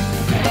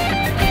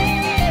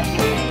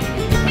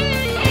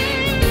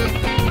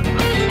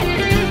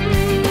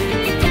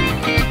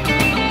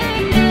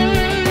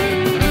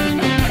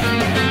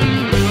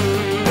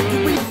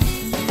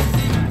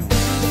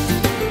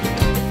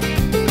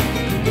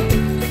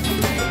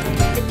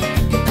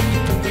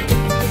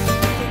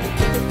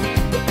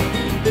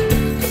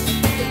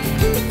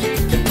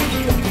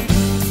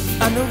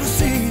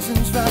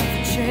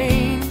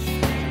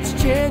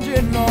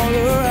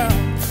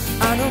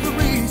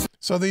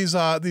 So these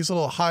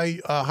little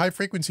high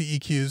frequency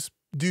EQs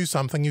do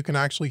something. You can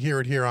actually hear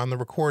it here on the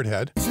record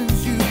head.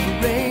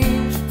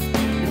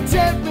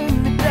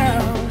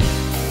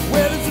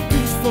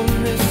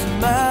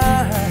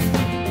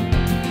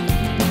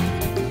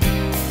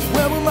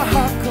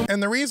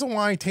 And the reason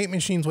why tape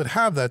machines would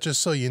have that,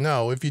 just so you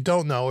know, if you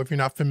don't know, if you're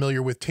not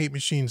familiar with tape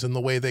machines and the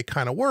way they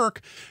kind of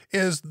work,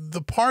 is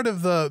the part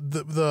of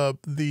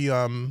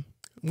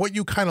what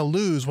you kind of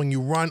lose when you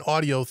run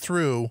audio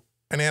through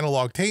an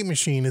analog tape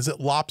machine is it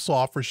lops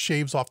off or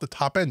shaves off the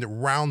top end. It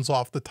rounds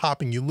off the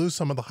top and you lose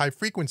some of the high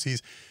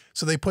frequencies.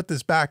 So they put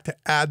this back to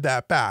add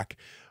that back.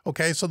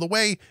 Okay, so the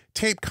way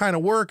tape kind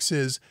of works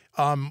is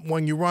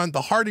when you run,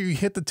 the harder you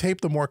hit the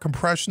tape, the more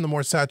compression, the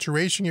more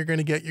saturation you're going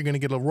to get. You're going to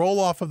get a roll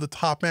off of the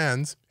top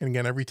ends. And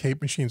again, every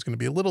tape machine is going to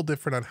be a little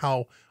different on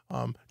how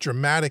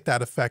dramatic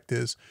that effect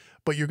is,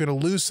 but you're going to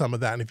lose some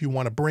of that. And if you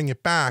want to bring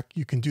it back,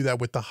 you can do that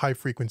with the high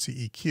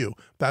frequency EQ.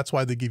 That's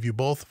why they give you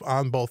both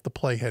on both the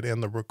playhead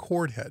and the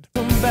record head.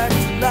 Come back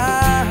to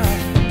life.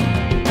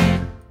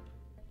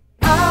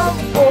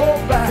 I'm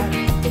alright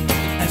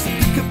as I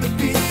pick up the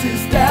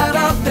pieces that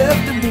are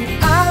left of me.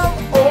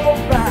 I'm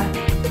alright,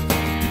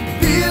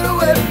 feel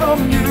away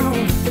from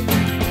you,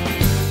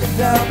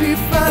 and I'll be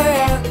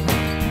fine.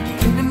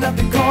 Cleaning up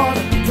the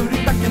corner, put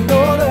it back in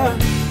order.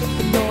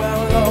 You know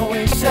I'll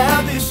always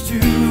have this too, a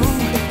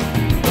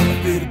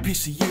little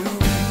piece of you.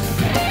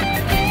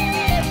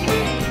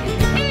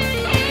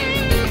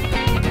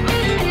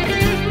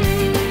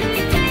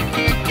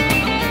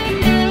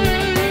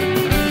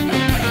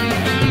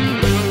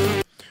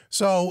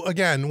 So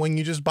again, when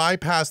you just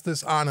bypass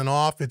this on and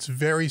off, it's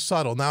very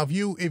subtle. Now,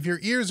 if your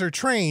ears are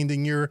trained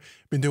and you've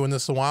been doing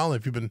this a while,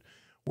 if you've been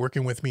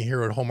working with me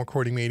here at Home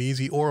Recording Made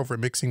Easy or over at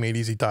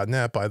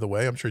mixingmadeeasy.net, by the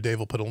way, I'm sure Dave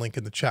will put a link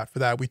in the chat for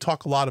that. We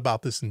talk a lot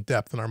about this in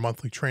depth in our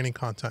monthly training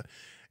content.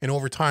 And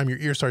over time, your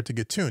ears start to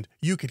get tuned.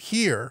 You could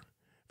hear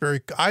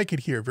I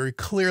could hear very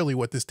clearly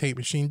what this tape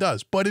machine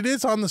does, but it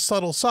is on the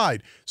subtle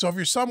side. So if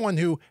you're someone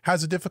who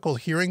has a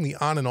difficult hearing the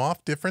on and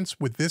off difference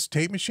with this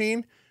tape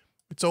machine,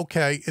 it's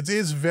okay. It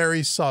is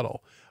very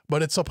subtle,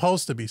 but it's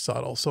supposed to be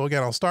subtle. So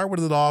again, I'll start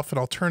with it off and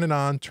I'll turn it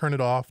on, turn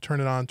it off, turn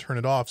it on, turn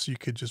it off. So you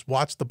could just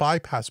watch the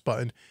bypass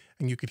button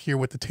and you could hear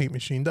what the tape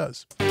machine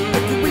does.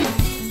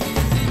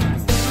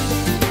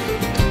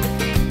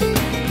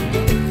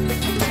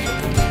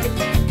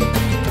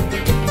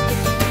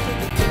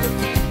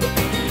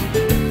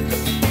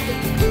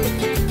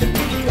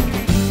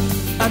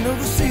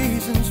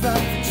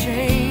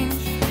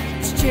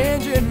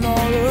 Changing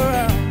all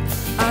around.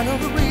 I know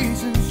the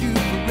reasons you've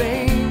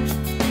arranged.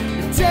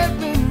 You're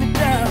tearing me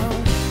down.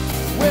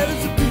 Where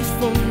does the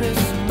peacefulness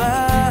of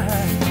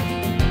mine?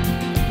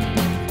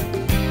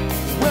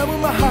 Where will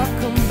my heart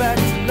come back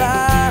to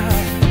life?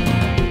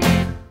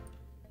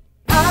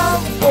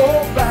 I'm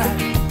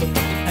alright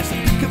as I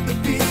pick up the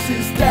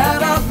pieces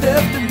that are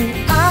left in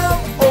me. I'm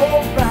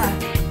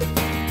alright.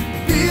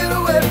 Feel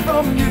away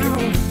from you,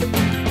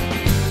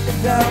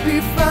 and I'll be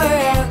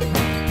fine.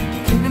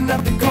 Cleaning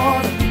up the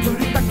corner, put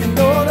it back in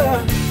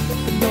order.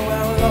 I know I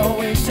will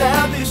always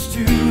have this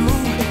too,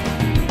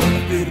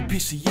 a little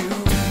piece of you.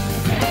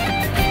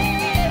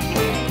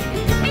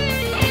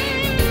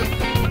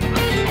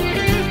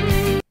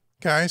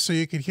 Okay, so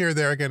you could hear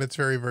there again, it's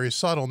very, very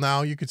subtle.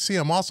 Now you could see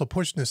I'm also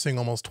pushing this thing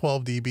almost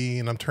 12 dB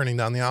and I'm turning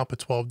down the output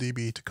 12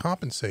 dB to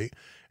compensate.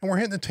 And we're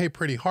hitting the tape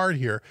pretty hard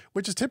here,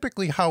 which is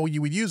typically how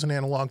you would use an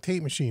analog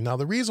tape machine. Now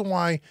the reason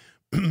why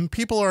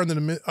people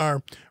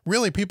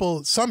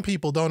some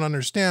people don't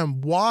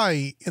understand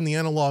why in the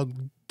analog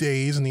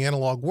days, in the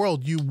analog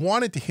world, you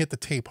wanted to hit the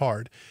tape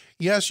hard.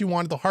 Yes, you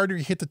wanted the harder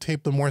you hit the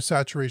tape, the more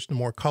saturation, the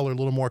more color, a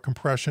little more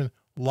compression,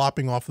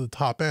 lopping off of the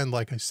top end,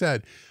 like I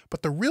said.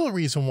 But the real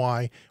reason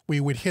why we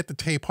would hit the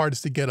tape hard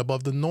is to get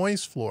above the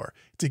noise floor,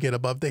 to get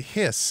above the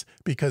hiss,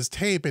 because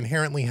tape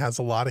inherently has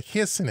a lot of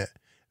hiss in it.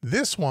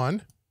 This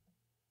one,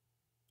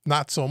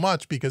 not so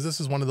much, because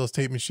this is one of those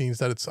tape machines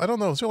that it's, I don't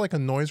know, is there like a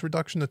noise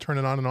reduction to turn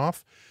it on and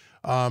off?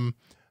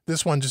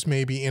 This one just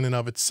maybe in and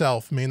of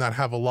itself may not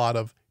have a lot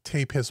of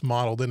tape hiss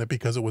modeled in it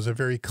because it was a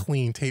very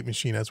clean tape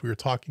machine, as we were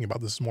talking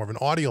about. This is more of an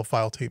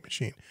audiophile tape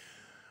machine.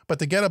 But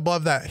to get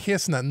above that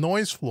hiss and that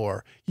noise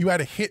floor, you had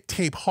to hit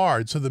tape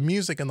hard so the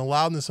music and the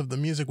loudness of the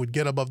music would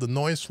get above the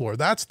noise floor.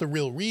 That's the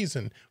real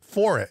reason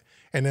for it.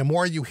 And the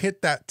more you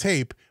hit that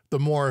tape, the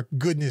more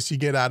goodness you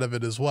get out of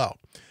it as well.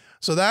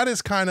 So that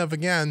is kind of,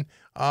 again,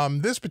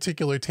 this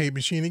particular tape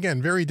machine,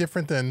 again, very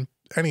different than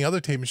any other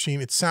tape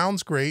machine. It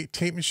sounds great.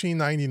 Tape Machine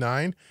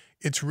 99.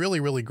 It's really,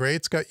 really great.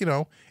 It's got, you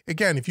know,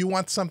 again, if you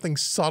want something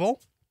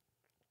subtle,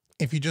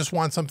 if you just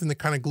want something to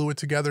kind of glue it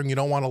together and you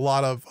don't want a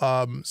lot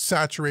of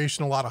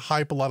saturation, a lot of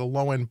hype, a lot of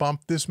low end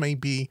bump, this may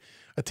be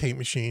a tape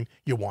machine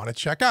you want to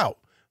check out.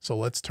 So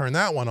let's turn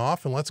that one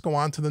off and let's go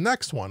on to the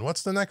next one.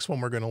 What's the next one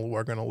we're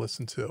gonna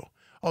listen to?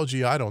 Oh,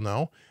 gee, I don't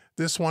know.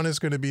 This one is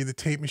going to be the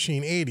Tape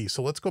Machine 80.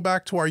 So let's go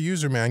back to our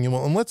user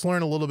manual and let's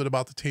learn a little bit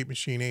about the Tape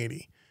Machine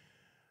 80.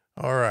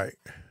 All right.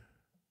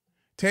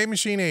 Tape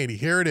Machine 80,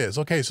 here it is.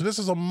 Okay, so this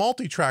is a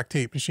multi-track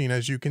tape machine,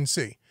 as you can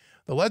see.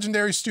 The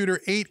legendary Studer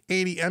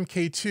 880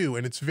 MK2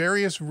 and its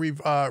various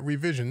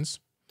revisions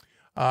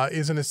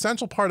is an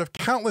essential part of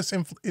countless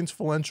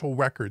influential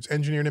records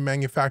engineered and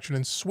manufactured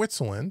in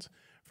Switzerland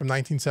from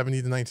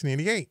 1970 to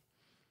 1988.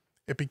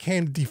 It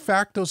became de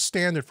facto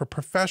standard for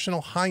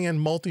professional high-end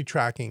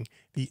multi-tracking.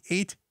 The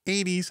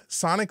 880's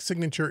sonic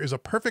signature is a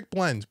perfect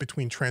blend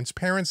between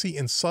transparency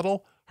and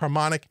subtle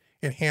harmonic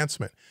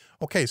enhancement.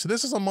 Okay, so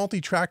this is a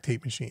multi-track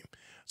tape machine.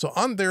 So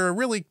there are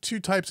really two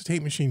types of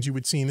tape machines you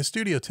would see in the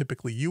studio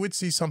typically. You would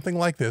see something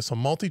like this, a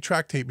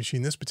multi-track tape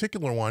machine. This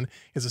particular one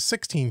is a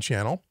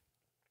 16-channel,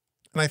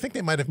 and I think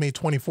they might have made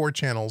 24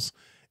 channels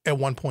at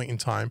one point in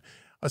time.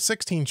 A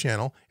 16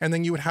 channel, and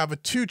then you would have a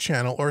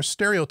 2-channel or a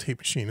stereo tape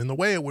machine. And the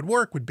way it would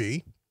work would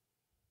be,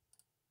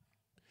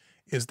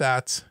 is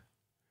that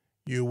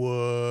you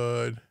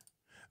would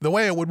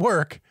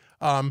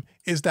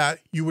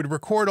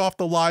record off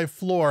the live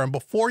floor, and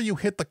before you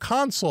hit the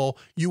console,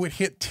 you would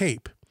hit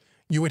tape.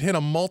 You would hit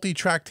a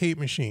multi-track tape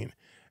machine.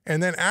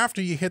 And then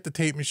after you hit the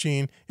tape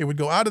machine, it would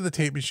go out of the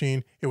tape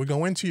machine, it would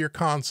go into your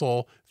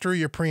console, through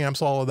your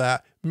preamps, all of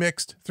that,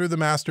 mixed through the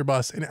master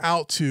bus and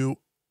out to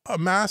a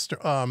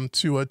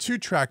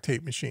 2-track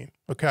tape machine.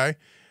 Okay,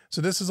 so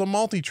this is a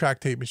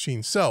multi-track tape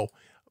machine. So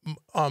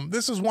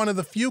this is one of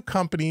the few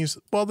companies,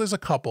 well, there's a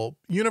couple.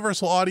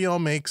 Universal Audio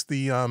makes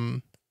the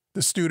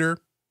Studer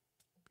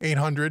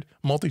 800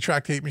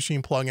 multi-track tape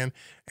machine plugin,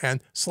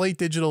 and Slate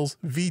Digital's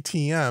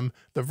VTM,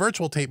 the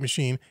virtual tape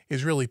machine,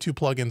 is really 2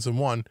 plugins in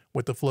one.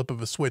 With the flip of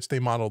a switch, they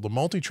modeled the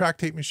multi-track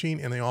tape machine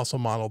and they also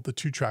modeled the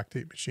 2-track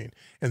tape machine.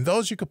 And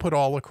those you could put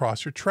all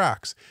across your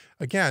tracks.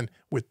 Again,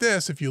 with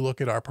this, if you look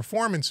at our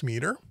performance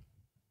meter,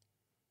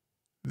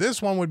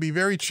 this one would be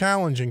very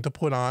challenging to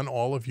put on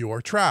all of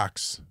your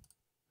tracks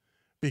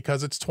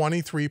because it's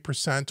 23%,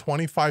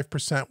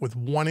 25% with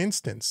one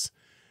instance.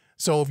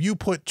 So if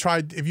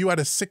you had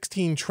a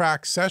 16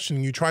 track session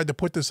and you tried to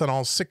put this on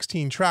all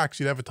 16 tracks,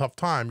 you'd have a tough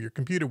time. Your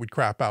computer would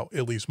crap out,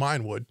 at least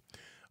mine would.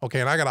 Okay,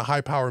 and I got a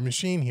high power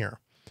machine here.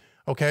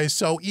 Okay,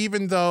 so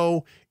even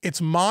though it's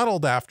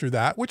modeled after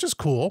that, which is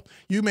cool,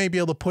 you may be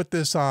able to put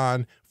this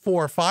on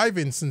 4 or 5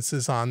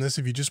 instances on this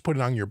if you just put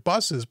it on your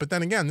buses. But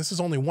then again, this is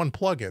only one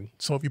plugin.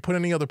 So if you put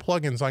any other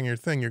plugins on your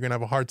thing, you're going to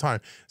have a hard time.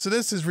 So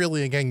this is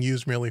really, again,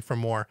 used merely for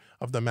more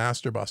of the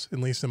master bus, at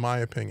least in my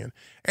opinion.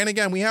 And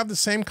again, we have the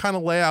same kind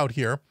of layout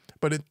here,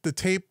 but the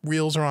tape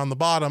reels are on the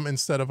bottom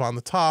instead of on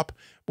the top.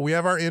 But we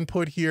have our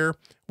input here.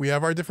 We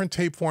have our different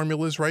tape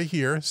formulas right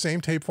here.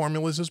 Same tape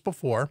formulas as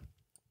before.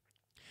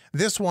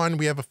 This one,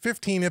 we have a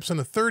 15 IPS and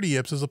a 30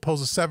 IPS as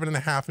opposed to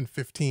 7.5 and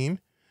 15.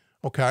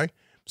 Okay.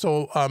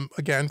 So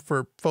again,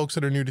 for folks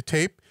that are new to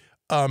tape,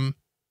 the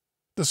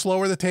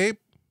slower the tape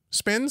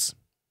spins,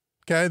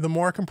 okay, the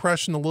more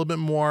compression, a little bit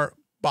more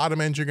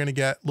bottom end you're going to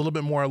get, a little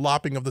bit more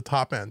lopping of the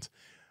top end.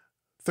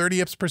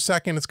 30 IPS per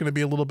second, it's going to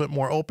be a little bit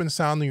more open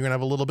sound, and you're going to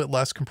have a little bit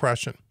less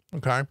compression,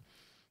 okay,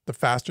 the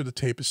faster the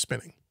tape is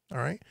spinning, all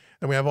right?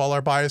 Then we have all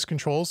our bias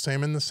controls,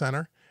 same in the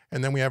center.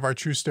 And then we have our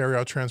true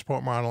stereo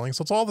transport modeling.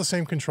 So it's all the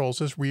same controls,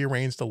 just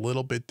rearranged a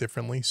little bit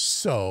differently.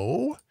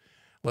 So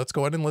let's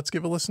go ahead and let's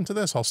give a listen to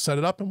this. I'll set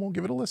it up and we'll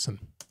give it a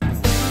listen.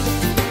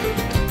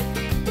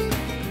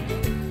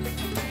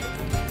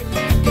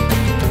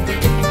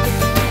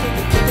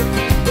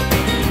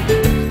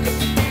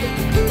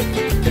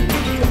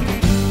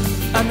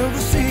 I know the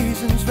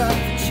seasons about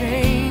to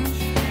change.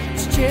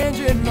 It's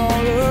changing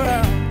all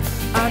around.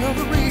 I know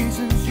the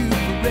reasons you've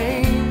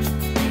arranged.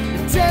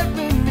 You're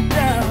tearing me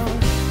down.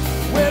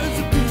 Where does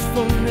the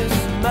peacefulness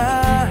of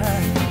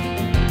mine?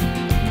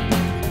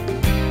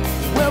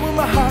 Where will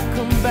my heart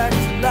come back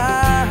to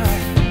life?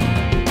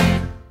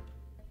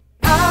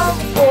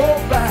 I'm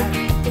alright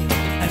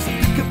as I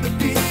pick up the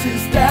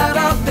pieces that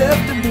are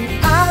left of me.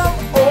 I'm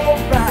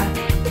alright,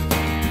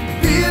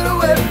 feel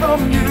away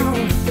from you,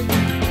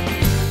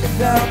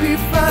 and I'll be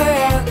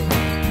fine.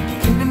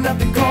 Cleaning up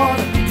the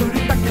corner, put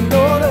it back in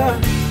order.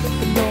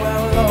 I know I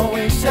will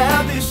always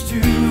have this too,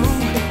 a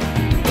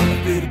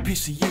little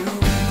piece of you.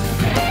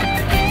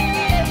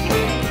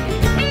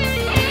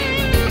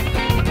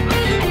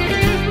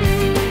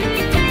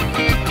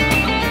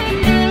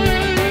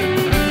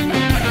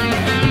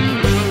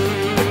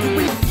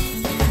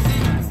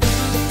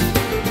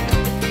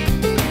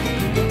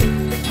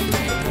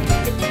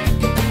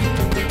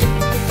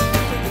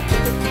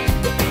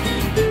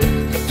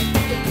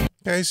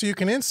 Okay, so you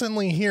can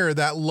instantly hear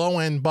that low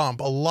end bump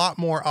a lot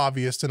more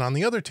obvious than on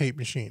the other tape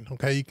machine.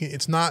 Okay,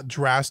 it's not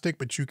drastic,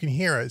 but you can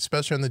hear it,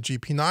 especially on the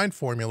GP9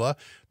 formula.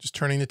 Just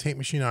turning the tape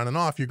machine on and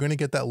off, you're going to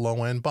get that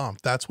low end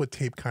bump. That's what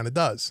tape kind of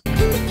does. I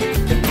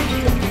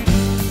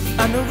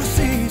know the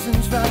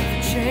seasons about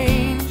to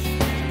change.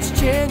 It's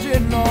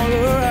changing all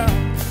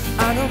around.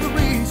 I know the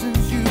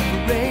reasons you've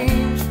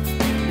arranged.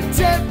 You're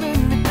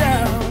tearing me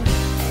down.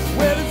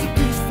 Where does the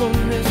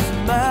peacefulness of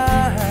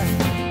mine?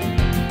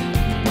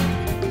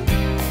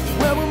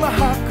 Where will my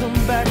heart come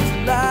back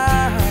to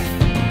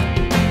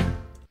life?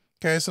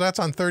 Okay, so that's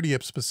on 30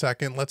 IPS per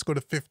second. Let's go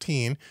to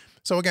 15.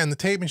 So again, the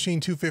tape machine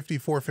 250,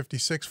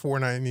 456,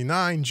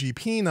 499,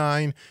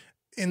 GP9.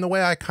 In the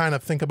way I kind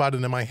of think about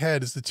it in my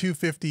head is the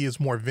 250 is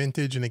more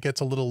vintage and it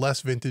gets a little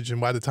less vintage. And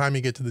by the time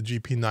you get to the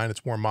GP9,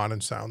 it's more modern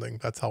sounding.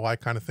 That's how I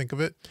kind of think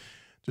of it,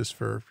 just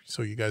for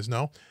so you guys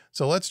know.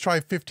 So let's try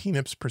 15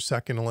 IPS per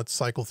second and let's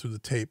cycle through the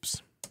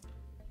tapes.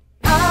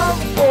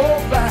 I'm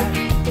alright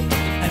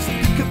as I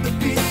pick up the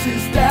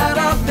pieces that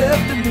are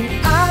left of me.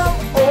 I'm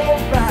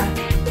alright,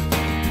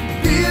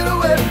 feel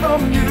away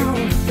from you,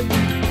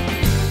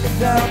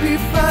 and I'll be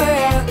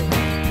fine.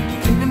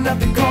 Cleaning up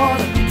the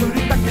corner, put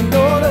it back in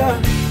order.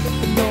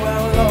 I know I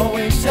will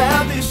always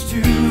have this too,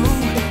 a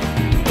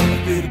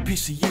little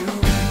piece of you.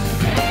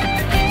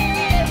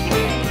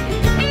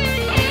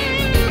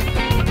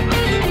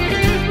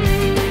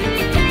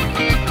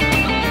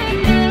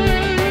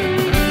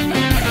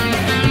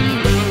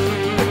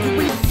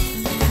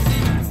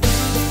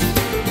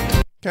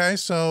 Okay,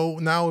 so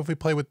now if we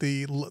play with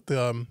the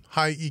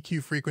high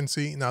EQ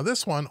frequency, now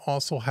this one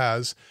also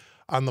has,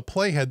 on the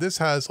playhead, this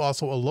has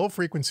also a low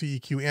frequency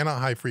EQ and a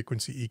high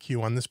frequency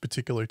EQ on this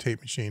particular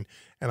tape machine.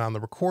 And on the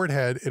record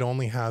head, it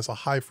only has a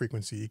high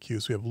frequency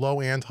EQ. So we have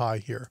low and high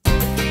here.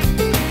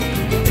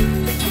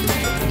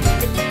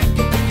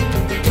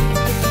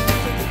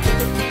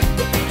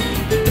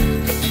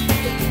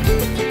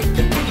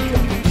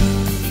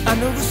 I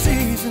know the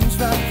seasons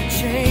about to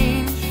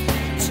change.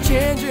 It's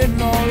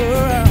changing all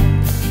around.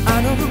 I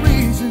know the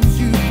reasons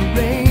you've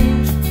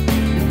arranged.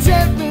 You're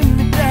tearing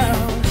me down.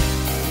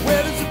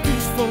 Where does the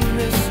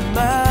peacefulness of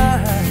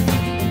mine?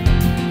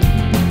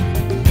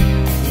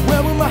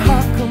 Where will my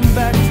heart come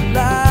back to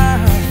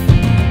life?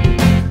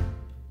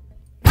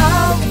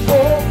 I'm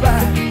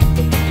alright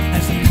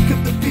as I pick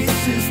up the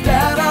pieces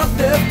that are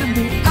left of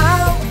me.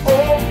 I'm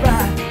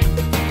alright,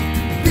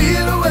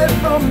 feel away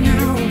from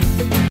you.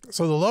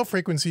 So the low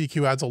frequency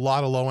EQ adds a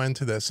lot of low end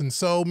to this. And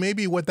so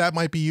maybe what that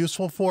might be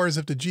useful for is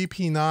if the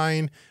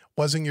GP9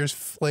 wasn't your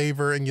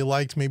flavor and you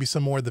liked maybe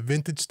some more of the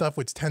vintage stuff,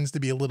 which tends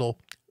to be a little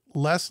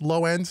less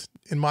low end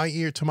in my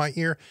ear to my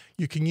ear,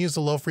 you can use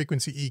the low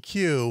frequency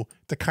EQ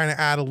to kind of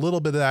add a little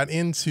bit of that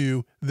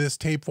into this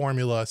tape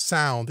formula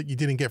sound that you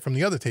didn't get from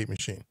the other tape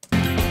machine.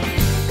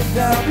 And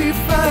I'll be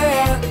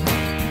fine,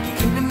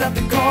 cleaning up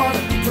the corner,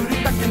 put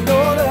it back in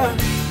order.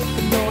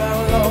 You know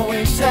I'll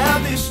always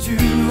have this too,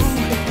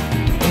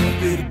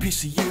 a little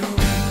piece of you.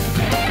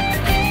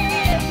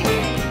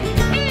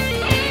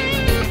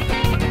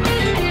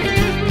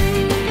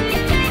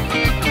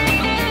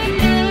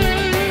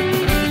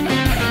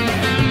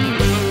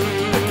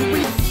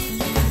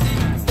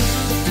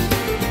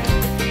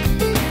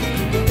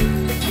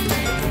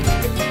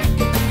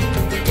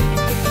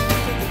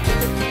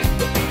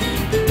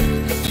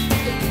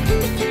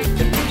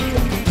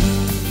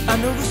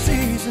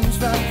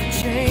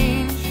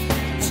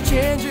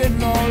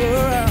 Changing all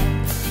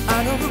around.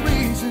 I know the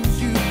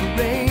reasons you've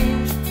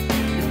arranged.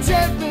 You're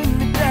tearing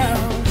me down.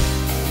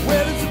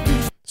 Where does the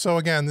peace? So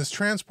again, this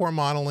transport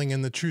modeling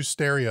in the true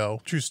stereo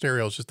is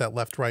just that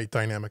left-right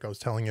dynamic I was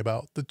telling you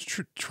about. The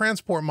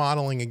transport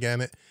modeling,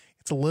 again,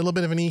 it's a little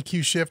bit of an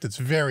EQ shift. It's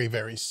very,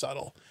 very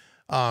subtle.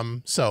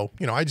 So,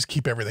 you know, I just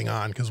keep everything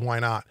on because why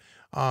not?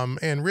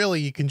 And really,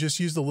 you can just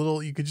use the little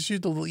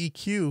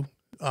EQ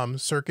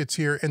circuits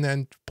here and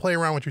then play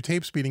around with your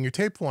tape speed and your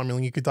tape formula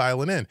and you could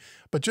dial it in.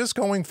 But just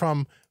going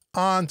from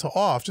on to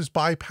off, just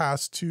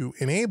bypass to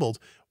enabled,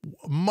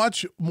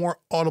 much more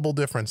audible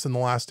difference than the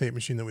last tape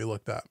machine that we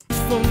looked at.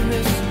 Where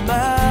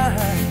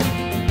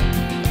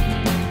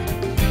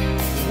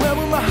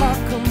will my heart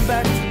come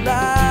back to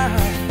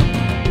life?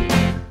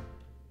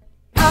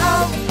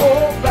 I'm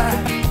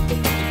alright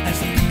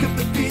as I pick up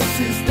the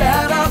pieces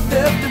that are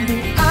left in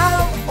me.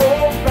 I'm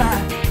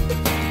alright,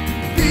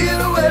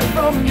 feel away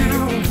from you.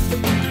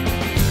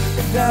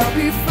 And I'll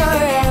be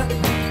fine,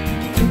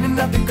 cleaning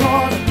up the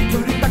corner,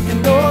 put it back in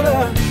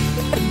order.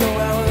 I know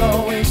I'll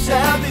always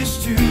have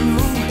this too, a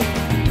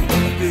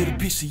little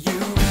piece of you.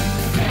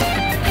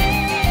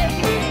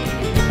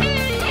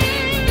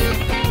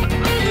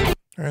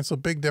 All right, so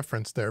big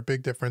difference there,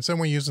 big difference. And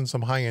we're using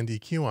some high-end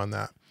EQ on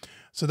that.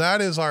 So that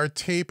is our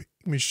tape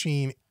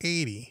machine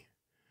 80.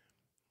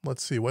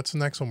 Let's see, what's the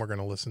next one we're going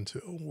to listen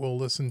to? We'll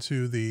listen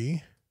to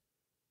the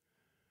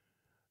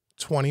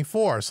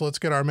 24. So let's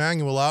get our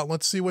manual out.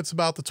 Let's see what's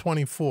about the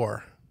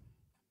 24.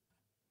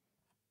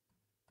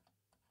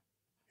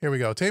 Here we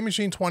go, tape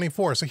machine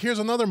 24. So here's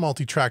another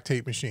multi-track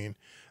tape machine.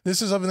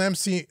 This is of an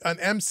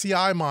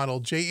MCI model,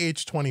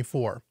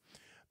 JH24.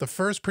 The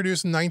first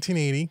produced in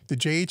 1980, the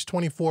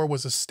JH24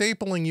 was a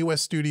staple in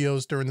US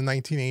studios during the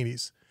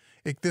 1980s.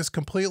 This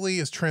completely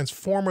is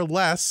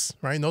transformer-less,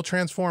 right? No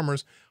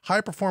transformers.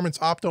 High-performance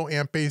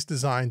opto-amp-based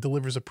design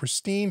delivers a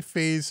pristine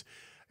phase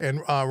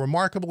and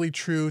remarkably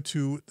true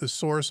to the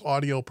source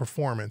audio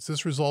performance.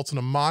 This results in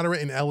a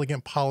moderate and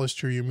elegant polish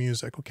to your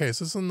music. Okay,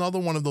 so this is another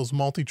one of those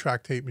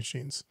multi-track tape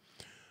machines.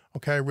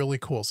 Okay, really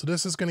cool. So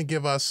this is going to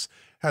give us,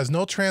 has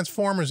no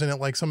transformers in it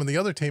like some of the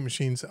other tape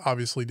machines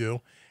obviously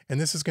do. And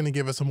this is going to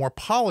give us a more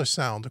polished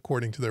sound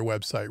according to their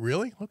website.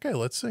 Really? Okay,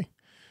 let's see.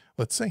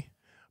 Let's see.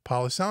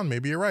 Polished sound,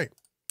 maybe you're right.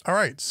 All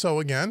right, so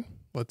again,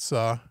 let's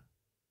turn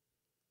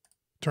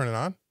it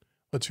on.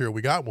 Let's hear what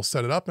we got. We'll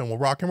set it up and we'll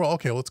rock and roll.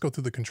 Okay, let's go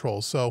through the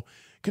controls. So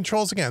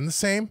controls, again, the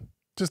same,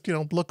 just, you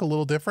know, look a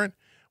little different.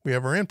 We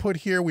have our input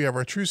here. We have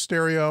our true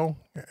stereo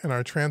and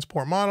our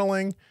transport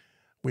modeling.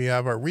 We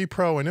have our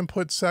repro and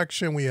input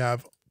section. We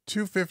have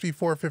 250,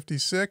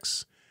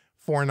 456,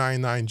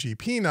 499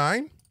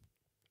 GP9.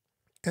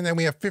 And then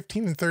we have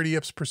 15 and 30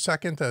 IPS per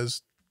second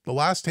as the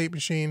last tape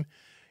machine.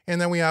 And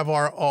then we have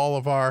all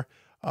of our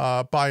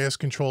bias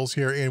controls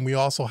here. And we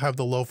also have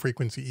the low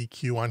frequency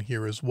EQ on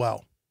here as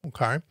well.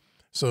 Okay.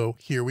 So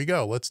here we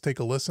go. Let's take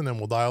a listen and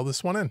we'll dial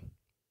this one in.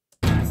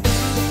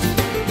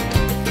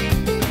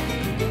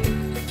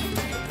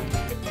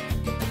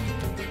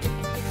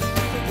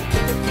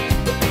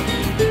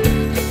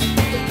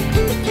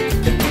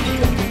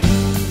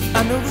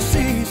 I know the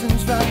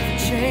seasons about to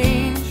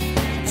change.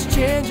 It's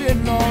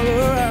changing all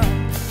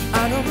around.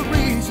 I know the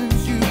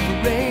reasons you've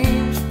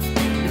arranged.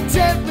 You're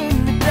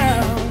tearing me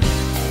down.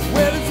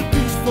 Where does the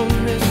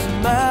peacefulness of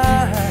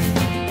mine?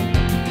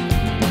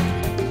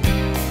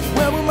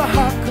 Where will my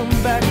heart come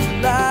back to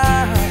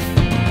life?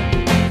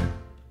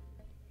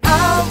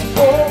 I'm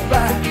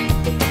alright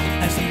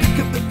as I pick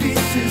up the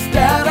pieces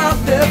that are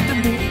left in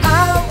me.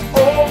 I'm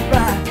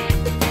alright,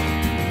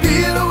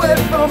 feel away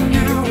from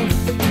you.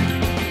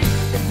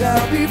 And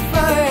I'll be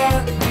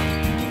fine,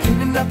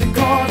 cleaning up the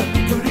corner,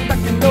 put it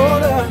back in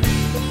order.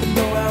 I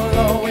know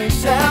I'll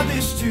always have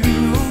this too,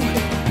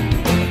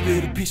 a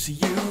little piece of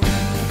you.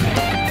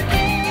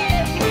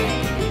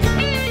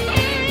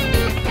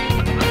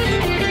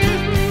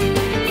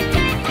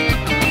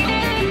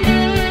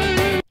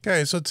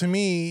 Okay, so to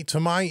me, to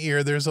my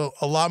ear, there's a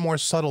lot more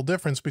subtle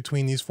difference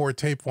between these four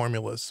tape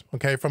formulas,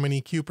 okay, from an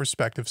EQ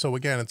perspective. So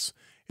again, it's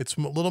a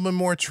little bit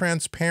more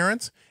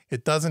transparent.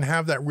 It doesn't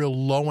have that real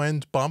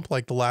low-end bump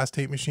like the last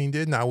tape machine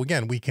did. Now,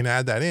 again, we can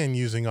add that in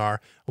using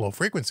our low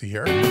frequency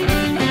here.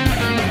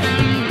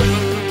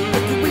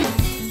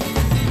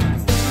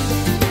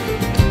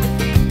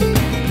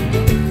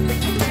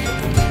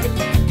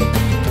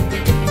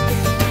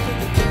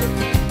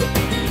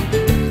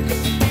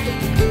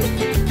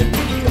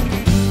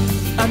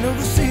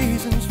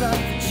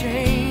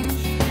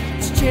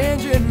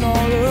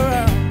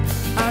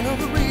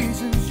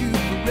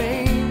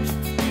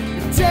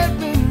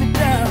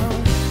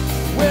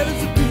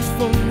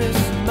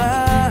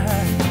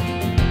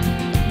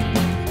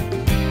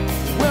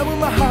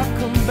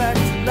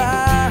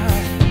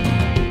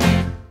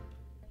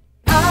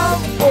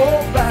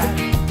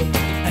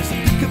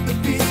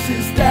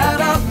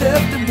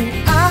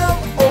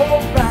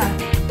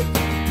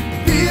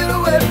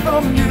 away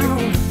from you,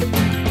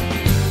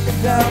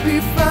 and I'll be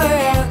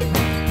fine.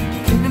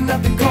 Cleaning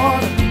up the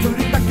corner, put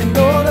it back in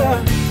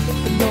order.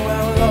 You know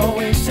I'll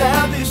always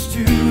have this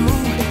too, a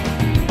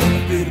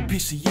little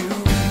piece of you.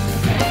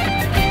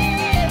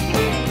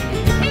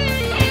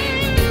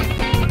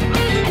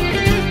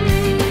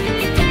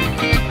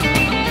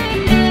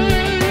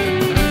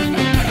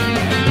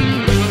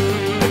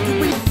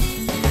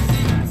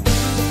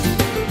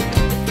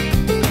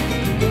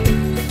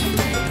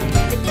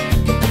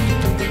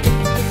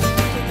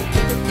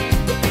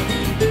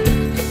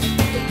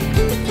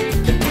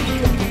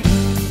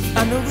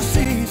 I know the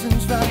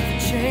seasons about to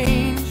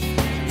change,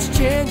 it's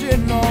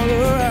changing all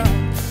around.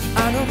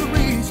 I know the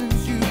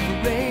reasons you've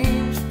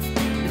arranged,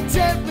 you're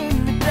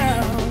tearing me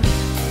down.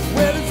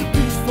 Where does the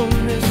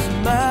peacefulness of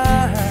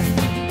mine?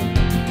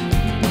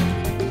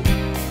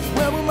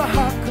 Where will my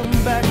heart come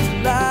back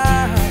to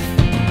life?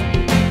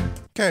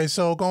 Okay,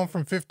 so going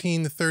from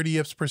 15 to 30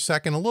 IPS per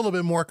second, a little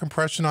bit more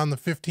compression on the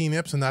 15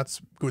 IPS, and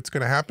that's what's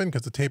going to happen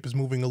because the tape is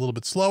moving a little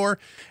bit slower.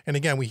 And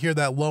again, we hear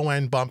that low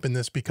end bump in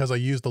this because I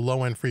used the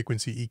low end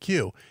frequency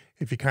EQ.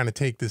 If you kind of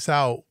take this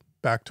out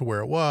back to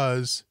where it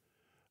was,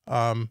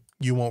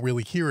 you won't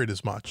really hear it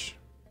as much.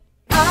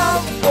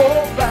 I'm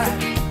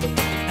alright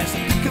as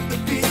I pick up the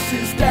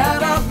pieces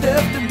that are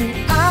left of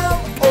me. I'm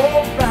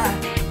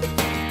alright,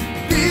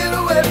 feel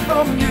away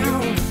from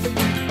you,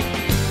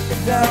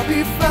 and I'll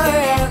be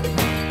fine.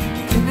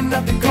 Cleaning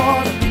up the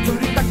corner,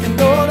 put it back in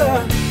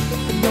order.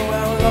 You know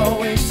I'll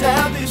always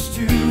have this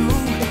too, a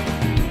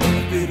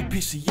little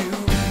piece of you.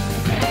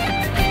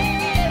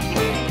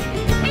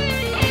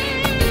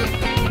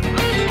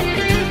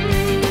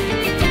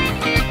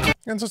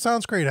 And so it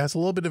sounds great. It has a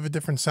little bit of a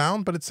different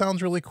sound, but it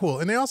sounds really cool.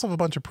 And they also have a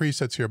bunch of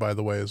presets here, by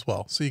the way, as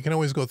well. So you can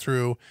always go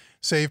through,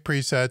 save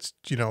presets.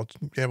 You know,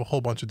 you have a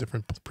whole bunch of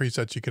different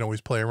presets you can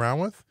always play around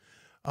with.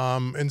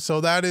 And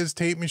so that is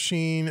Tape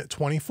Machine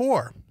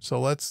 24. So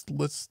let's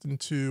listen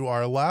to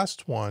our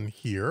last one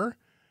here,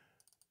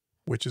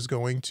 which is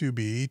going to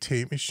be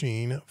Tape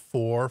Machine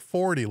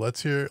 440.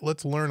 Let's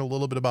learn a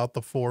little bit about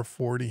the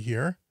 440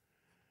 here.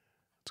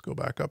 Let's go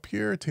back up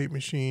here. Tape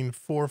Machine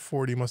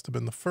 440 must have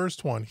been the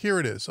first one. Here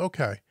it is.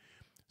 Okay.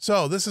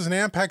 So this is an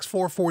Ampex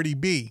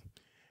 440B,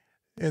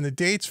 and the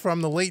dates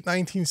from the late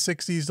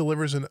 1960s,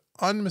 delivers an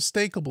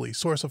unmistakably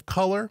source of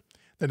color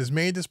that has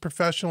made this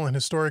professional and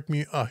historic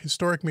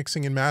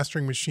mixing and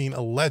mastering machine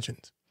a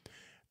legend.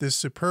 This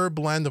superb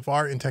blend of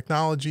art and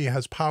technology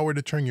has power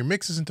to turn your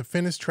mixes into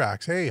finished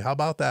tracks. Hey, how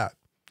about that?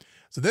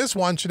 So this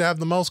one should have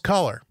the most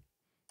color,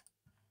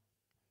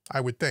 I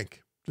would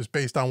think, just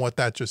based on what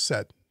that just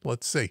said.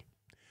 Let's see.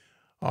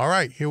 All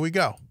right, here we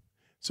go.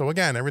 So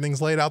again,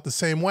 everything's laid out the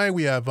same way.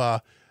 We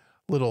have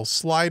little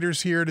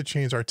sliders here to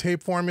change our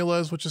tape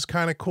formulas, which is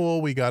kind of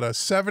cool. We got a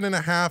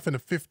 7.5 and a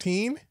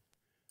 15.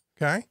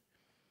 Okay.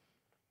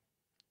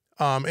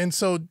 And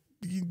so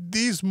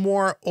these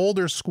more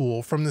older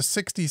school from the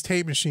 60s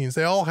tape machines,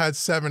 they all had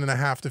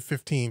 7.5 to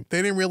 15.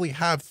 They didn't really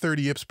have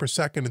 30 IPS per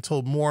second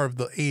until more of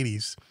the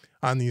 80s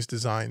on these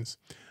designs.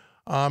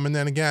 And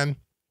then again,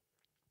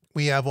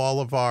 we have all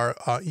of our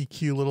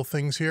EQ little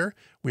things here.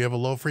 We have a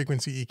low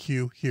frequency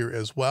EQ here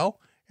as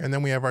well. And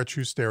then we have our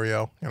true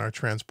stereo and our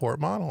transport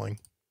modeling.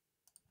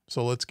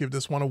 So let's give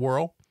this one a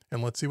whirl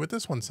and let's see what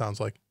this one sounds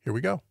like. Here we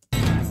go.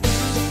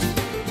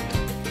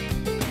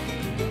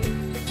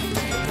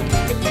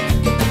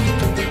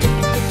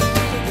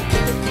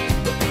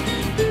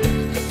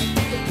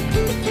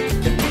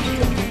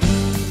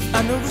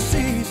 I know the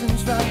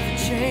seasons about to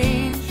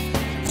change,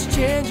 it's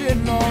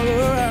changing all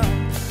around.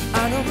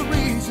 I know the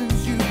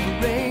reasons you've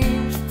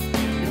arranged,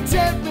 you're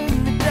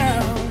tearing me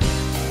down.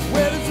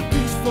 Where does the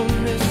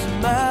peacefulness of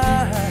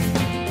mine?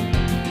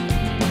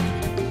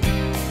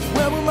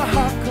 Where will my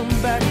heart come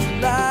back to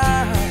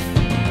life?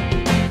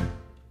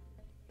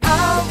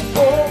 I'm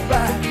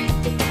alright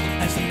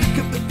as I pick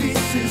up the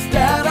pieces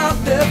that are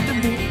left of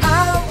me.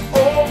 I'm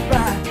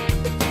alright,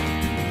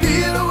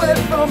 feel away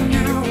from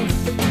you,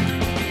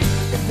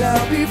 and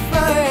I'll be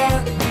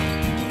fine.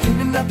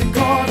 Cleaning up the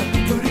corner,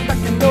 put it back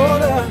in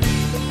order.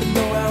 You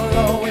know I'll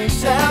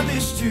always have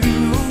this too, a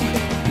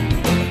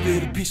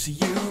little piece of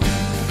you.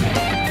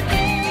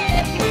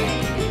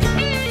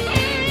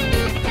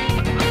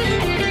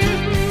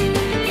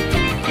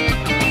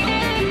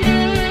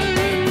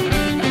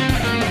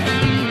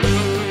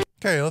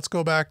 Okay, let's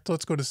go back.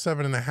 Let's go to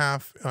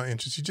 7.5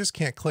 inches. You just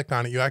can't click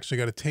on it. You actually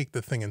got to take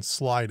the thing and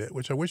slide it,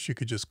 which I wish you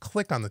could just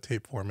click on the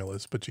tape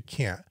formulas, but you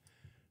can't.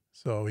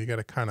 So you got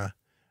to kind of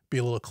be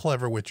a little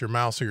clever with your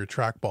mouse or your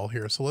trackball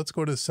here. So let's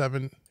go to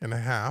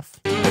 7.5.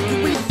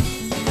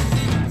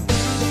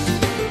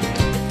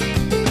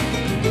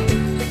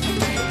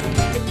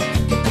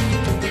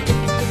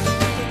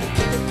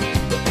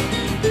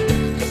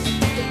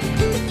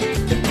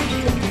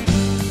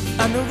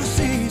 I know the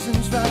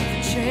seasons about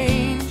to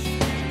change,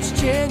 it's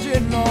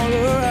changing all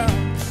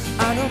around.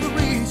 I know the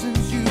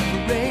reasons you've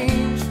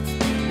arranged,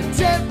 you're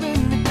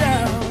tearing me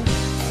down.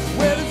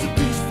 Where does the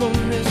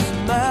peacefulness of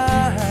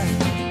mine?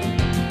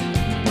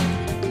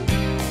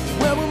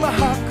 Where will my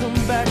heart come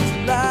back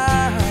to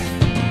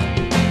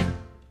life?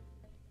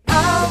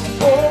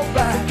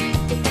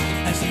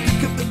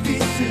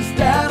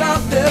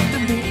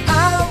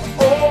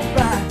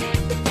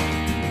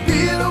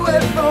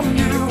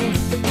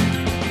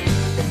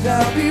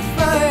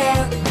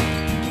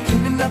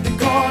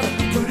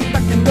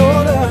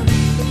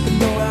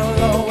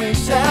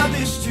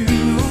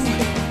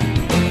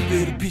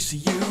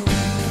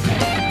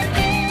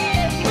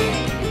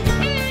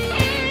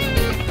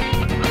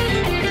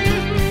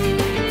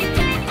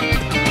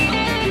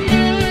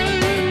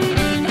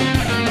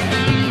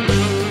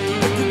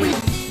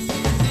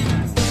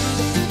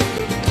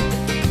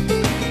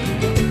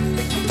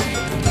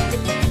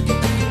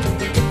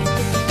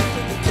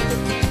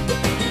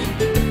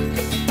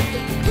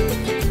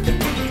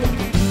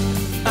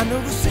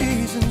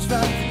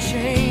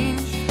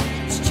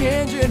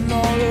 changing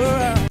all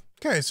around.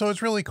 Okay, so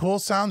it's really cool.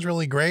 Sounds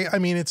really great. I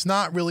mean, it's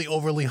not really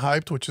overly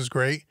hyped, which is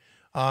great.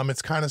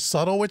 It's kind of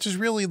subtle, which is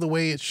really the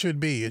way it should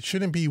be. It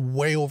shouldn't be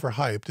way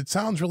overhyped. It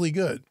sounds really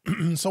good.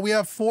 So we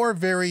have 4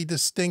 very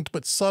distinct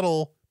but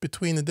subtle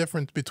between the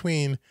difference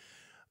between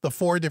the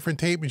 4 different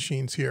tape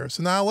machines here.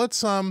 So now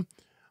let's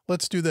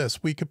do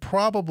this. We could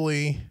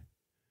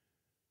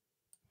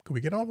we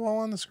get them all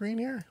on the screen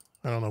here?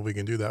 I don't know if we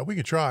can do that. We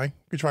could try.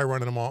 We could try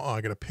running them all. Oh,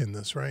 I gotta pin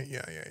this, right?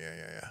 Yeah.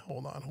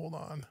 Hold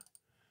on.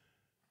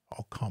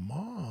 Oh, come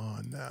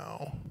on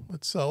now.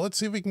 Let's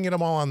see if we can get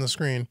them all on the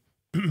screen.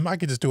 I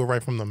could just do it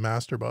right from the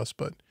master bus,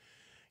 but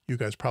you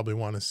guys probably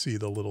want to see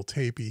the little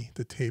tape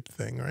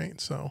thing, right?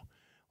 So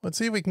let's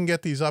see if we can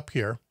get these up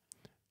here.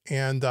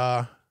 And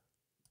let's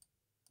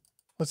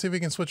see if we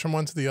can switch from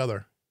one to the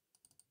other.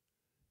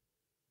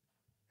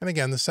 And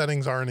again, the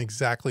settings aren't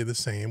exactly the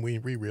same. We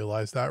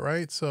realize that,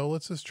 right? So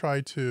let's just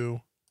try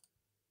to...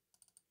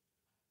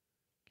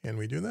 Can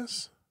we do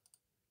this?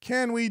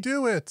 Can we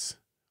do it?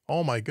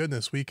 Oh my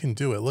goodness, we can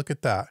do it. Look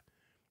at that.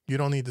 You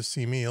don't need to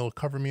see me. It'll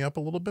cover me up a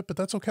little bit, but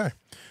that's okay.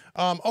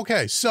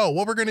 Okay, so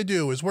what we're going to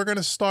do is we're going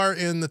to start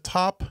in the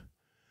top.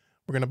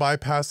 We're going to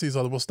bypass these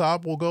other.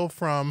 We'll go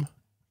from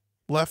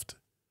left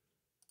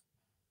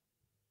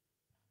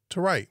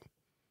to right.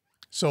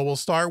 So we'll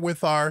start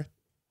with our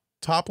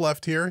top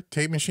left here,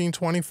 tape machine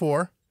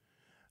 24.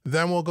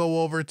 Then we'll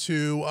go over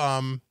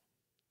to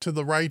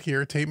the right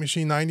here, tape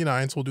machine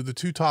 99. So we'll do the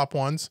 2 top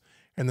ones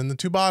and then the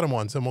 2 bottom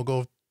ones. And we'll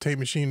go tape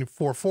machine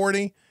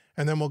 440,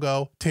 and then we'll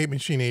go tape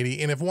machine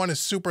 80. And if one is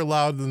super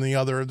loud than the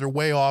other, they're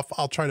way off,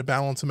 I'll try to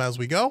balance them as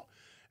we go.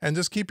 And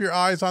just keep your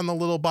eyes on the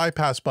little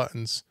bypass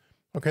buttons.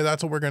 Okay,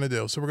 that's what we're going to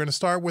do. So we're going to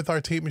start with our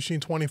tape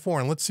machine 24,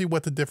 and let's see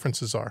what the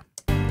differences are.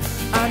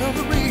 I know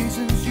the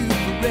reasons you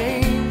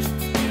arranged,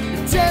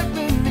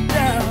 tearing me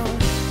down.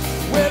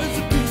 Where does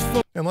the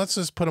peaceful... And let's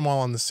just put them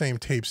all on the same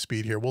tape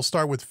speed here. We'll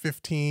start with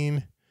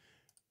 15,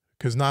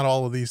 because not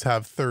all of these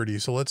have 30.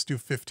 So let's do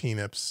 15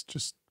 IPS,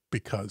 just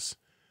because.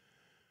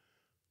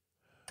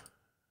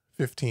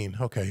 15.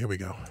 Okay, here we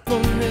go. Where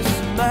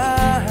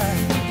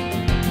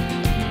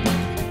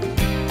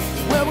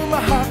will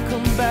my heart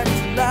come back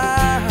to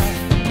life?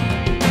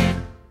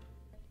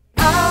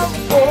 I'm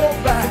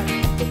alright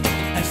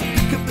as I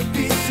pick up the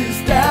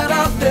pieces that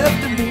are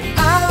left in me.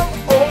 I'm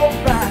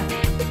alright,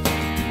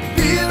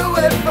 feel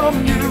away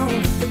from you,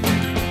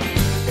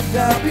 and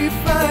I'll be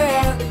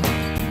fine.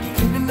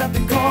 Cleaning up the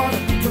corner,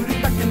 put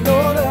it back in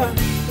order.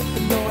 I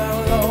know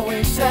I'll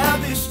always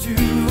have this too,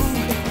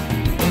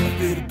 a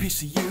little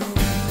piece of you.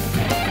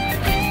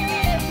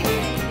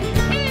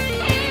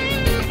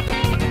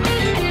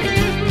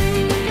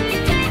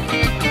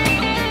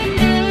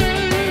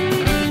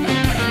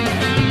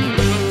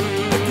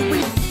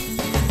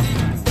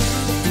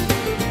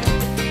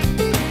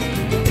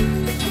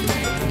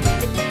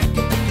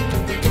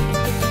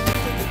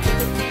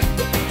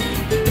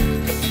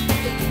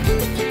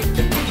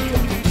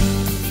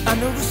 I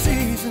know the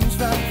seasons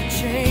about to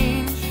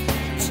change,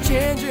 it's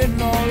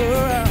changing all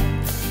around.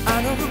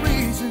 I know the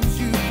reasons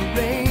you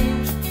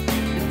arranged,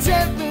 you're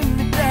tearing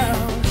me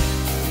down.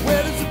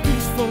 Where does the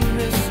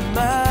peacefulness of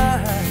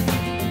mine?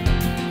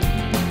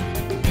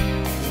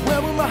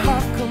 Where will my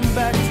heart come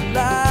back to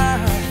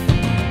life?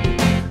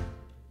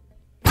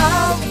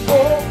 I'm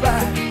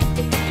alright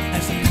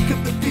as I pick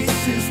up the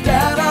pieces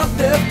that are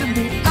left in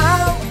me.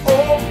 I'm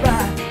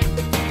alright,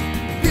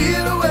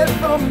 feel away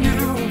from you,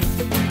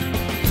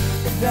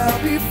 and I'll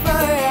be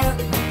fine.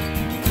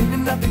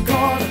 Cleaning up the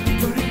corner,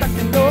 put it back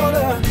in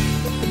order.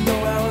 I know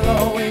I will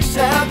always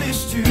have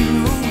this too,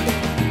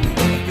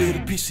 a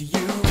little piece of you.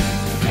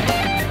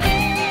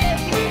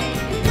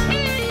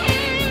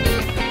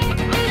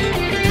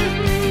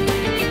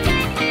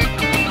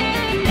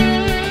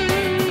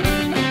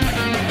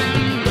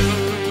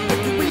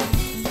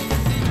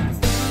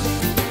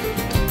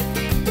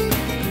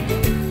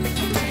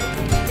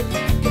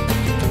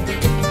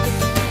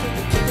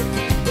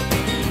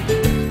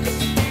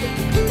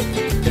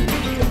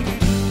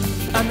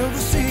 I know the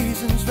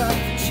seasons about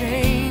to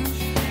change,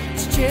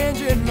 it's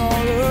changing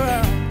all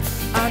around.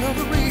 I know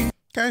the reason.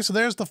 Okay, so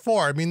there's the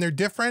 4. I mean, they're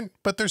different,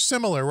 but they're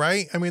similar,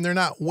 right? I mean, they're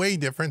not way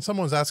different.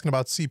 Someone was asking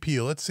about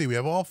CPU. Let's see, we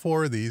have all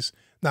 4 of these.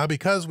 Now,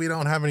 because we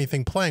don't have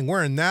anything playing,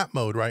 we're in that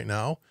mode right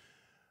now,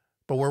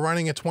 but we're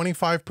running at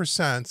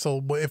 25%.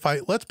 So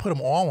let's put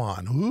them all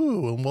on.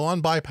 Ooh, and we'll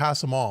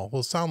unbypass them all.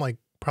 We'll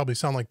probably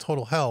sound like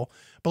total hell,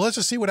 but let's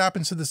just see what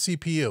happens to the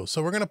CPU.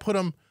 So we're going to put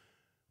them,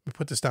 let me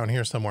put this down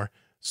here somewhere.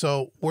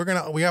 So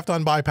we have to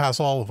unbypass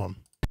all of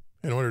them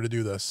in order to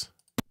do this.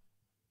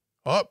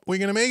 Oh, we're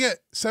going to make it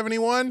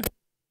 71.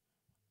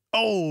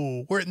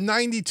 Oh, we're at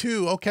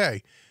 92.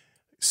 Okay.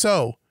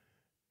 So,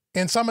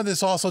 and some of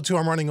this also too,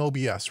 I'm running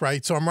OBS,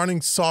 right? So I'm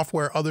running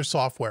software, other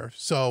software.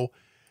 So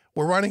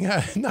we're running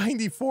at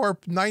 94,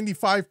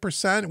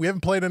 95%. We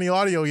haven't played any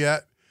audio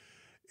yet.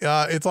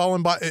 It's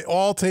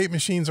all tape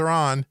machines are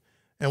on,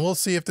 and we'll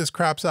see if this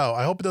craps out.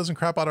 I hope it doesn't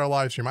crap out our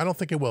live stream. I don't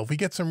think it will. If we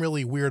get some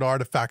really weird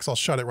artifacts, I'll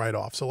shut it right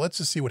off. So let's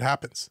just see what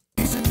happens.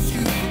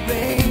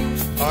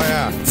 Oh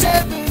yeah.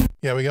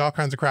 Yeah, we get all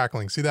kinds of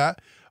crackling. See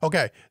that?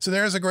 Okay, so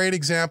there's a great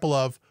example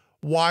of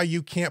why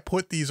you can't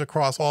put these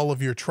across all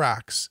of your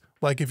tracks,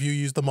 like if you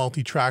use the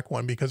multi-track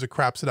one, because it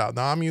craps it out.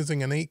 Now I'm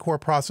using an 8-core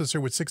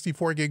processor with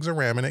 64 gigs of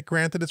RAM in it.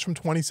 Granted, it's from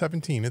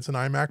 2017. It's an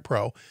iMac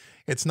Pro.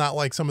 It's not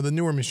like some of the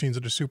newer machines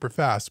that are super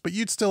fast, but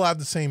you'd still have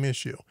the same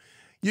issue.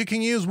 You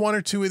can use 1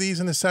 or 2 of these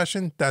in a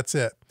session. That's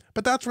it.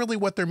 But that's really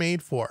what they're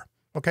made for.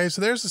 Okay,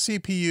 so there's the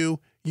CPU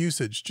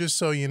usage, just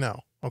so you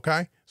know.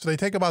 Okay, so they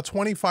take about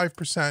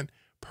 25%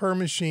 per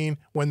machine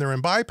when they're in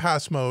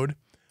bypass mode,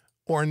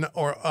 or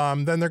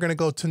then they're going to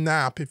go to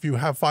nap if you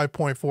have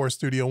 5.4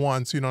 Studio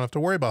One, so you don't have to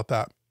worry about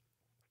that.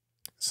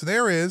 So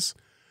there is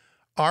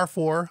our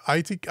 4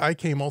 IK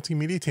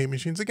multimedia tape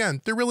machines.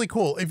 Again, they're really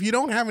cool. If you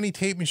don't have any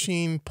tape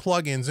machine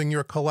plugins in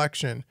your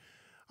collection,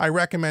 I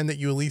recommend that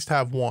you at least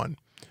have one.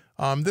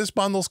 This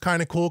bundle's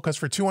kind of cool because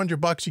for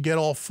 $200 you get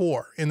all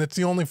 4, and it's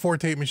the only 4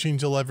 tape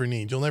machines you'll ever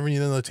need. You'll never need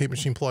another tape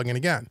machine plugin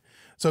again.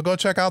 So go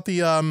check out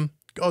the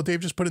oh, Dave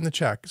just put it in the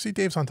chat. See,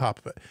 Dave's on top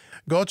of it.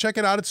 Go check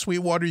it out at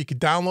Sweetwater. You can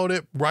download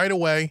it right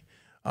away.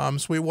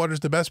 Sweetwater's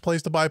the best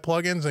place to buy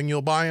plugins, and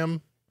you'll buy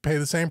them, pay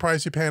the same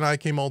price you pay in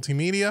IK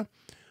Multimedia,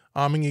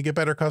 and you get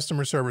better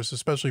customer service,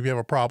 especially if you have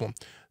a problem.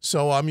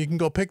 So you can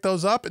go pick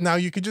those up. Now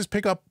you could just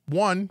pick up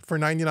one for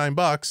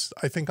 $99,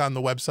 I think, on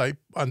the website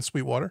on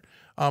Sweetwater,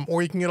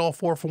 or you can get all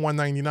 4 for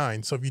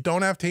 $199. So if you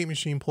don't have tape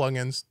machine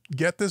plugins,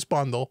 get this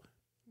bundle.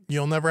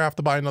 You'll never have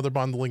to buy another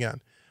bundle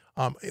again.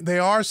 They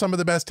are some of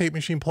the best tape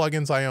machine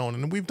plugins I own,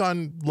 and we've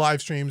done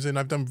live streams and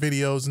I've done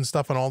videos and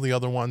stuff on all the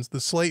other ones. The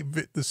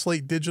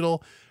Slate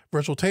Digital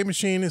Virtual Tape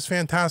Machine is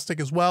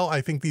fantastic as well.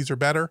 I think these are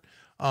better.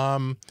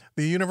 The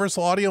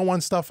Universal Audio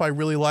one stuff I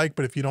really like,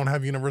 but if you don't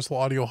have Universal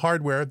Audio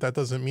hardware, that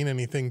doesn't mean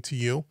anything to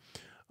you.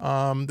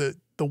 The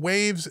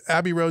Waves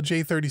Abbey Road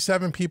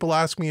J37 people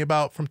ask me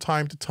about from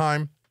time to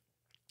time.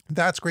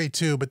 That's great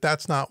too, but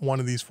that's not one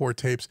of these 4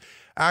 tapes.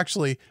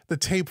 Actually, the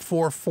tape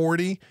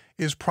 440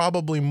 is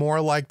probably more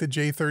like the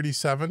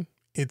J37.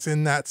 It's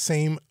in that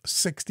same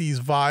 60s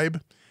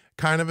vibe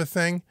kind of a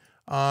thing.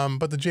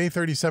 But the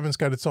J37's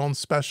got its own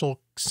special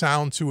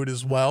sound to it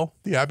as well.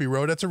 The Abbey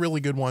Road, that's a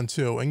really good one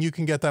too. And you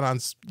can get that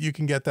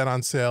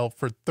on sale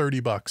for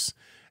 $30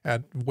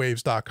 at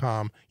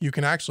waves.com. You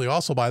can actually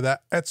also buy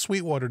that at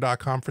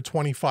sweetwater.com for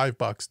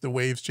 $25, the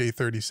Waves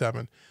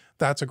J37.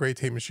 That's a great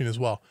tape machine as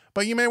well.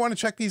 But you may want to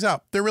check these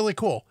out. They're really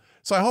cool.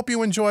 So I hope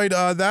you enjoyed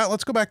that.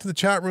 Let's go back to the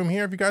chat room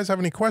here. If you guys have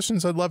any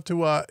questions, I'd love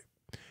to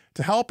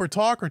help or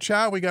talk or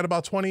chat. We got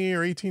about 20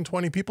 or 18,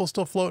 20 people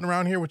still floating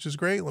around here, which is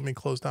great. Let me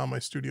close down my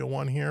Studio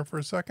One here for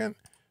a second.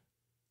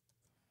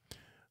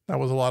 That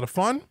was a lot of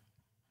fun.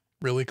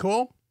 Really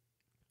cool.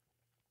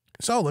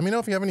 So let me know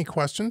if you have any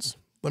questions.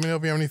 Let me know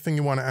if you have anything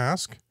you want to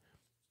ask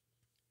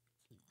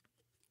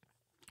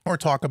or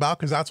talk about,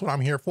 because that's what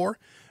I'm here for.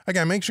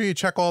 Again, make sure you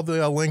check all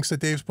the links that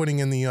Dave's putting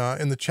in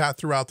the chat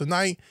throughout the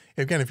night.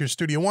 Again, if you're a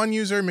Studio One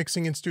user,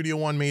 Mixing in Studio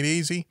One Made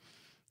Easy,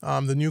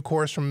 the new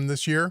course from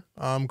this year,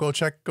 go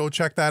check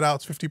that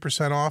out. It's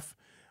 50% off.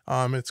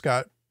 It's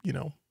got,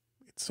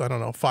 it's, I don't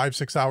know,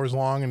 5-6 hours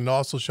long, and it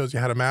also shows you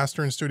how to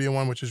master in Studio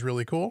One, which is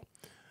really cool.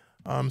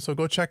 So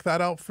go check that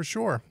out for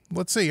sure.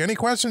 Let's see. Any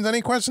questions?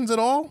 Any questions at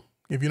all?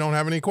 If you don't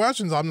have any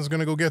questions, I'm just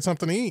going to go get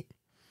something to eat.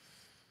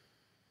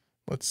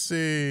 Let's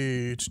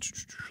see.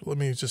 Let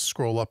me just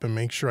scroll up and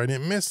make sure I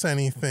didn't miss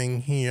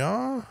anything here.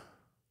 I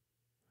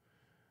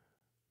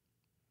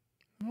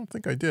don't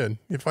think I did.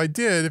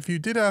 If you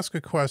did ask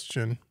a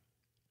question,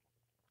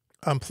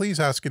 please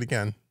ask it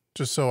again,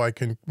 just so I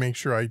can make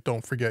sure I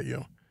don't forget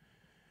you.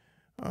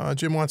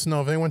 Jim wants to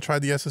know if anyone tried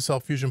the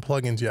SSL Fusion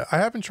plugins yet. I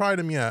haven't tried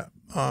them yet.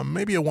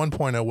 Maybe at one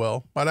point I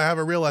will, but I have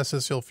a real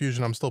SSL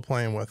Fusion I'm still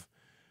playing with.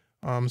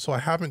 So I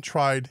haven't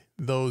tried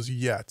those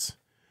yet.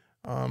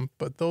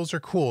 But those are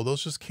cool.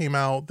 Those just came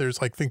out. There's,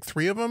 I think,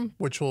 3 of them,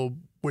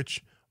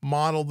 which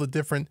model the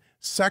different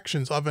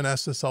sections of an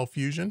SSL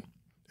Fusion.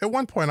 At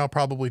one point, I'll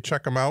probably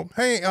check them out.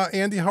 Hey,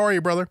 Andy, how are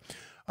you, brother?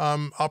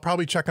 I'll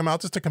probably check them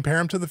out just to compare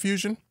them to the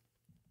Fusion,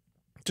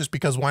 just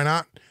because why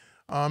not?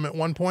 At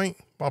one point,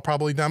 I'll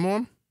probably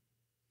demo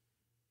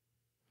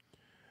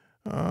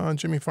them.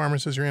 Jimmy Farmer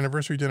says your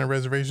anniversary dinner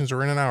reservations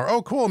are in an hour.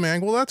 Oh, cool,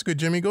 man. Well, that's good,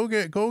 Jimmy. Go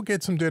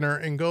get some dinner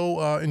and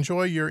go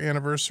enjoy your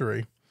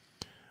anniversary.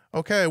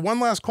 Okay, one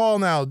last call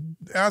now.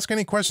 Ask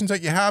any questions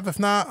that you have. If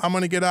not, I'm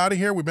going to get out of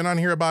here. We've been on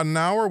here about an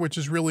hour, which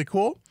is really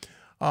cool.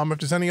 If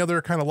there's any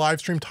other kind of live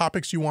stream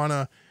topics you want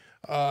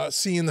to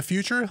see in the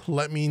future,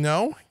 let me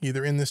know,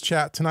 either in this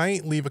chat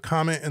tonight, leave a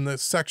comment in the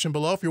section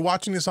below. If you're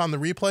watching this on the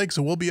replay, because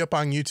it will be up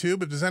on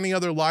YouTube, if there's any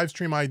other live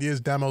stream ideas,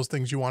 demos,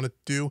 things you want to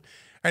do,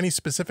 any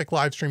specific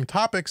live stream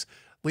topics,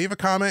 leave a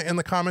comment in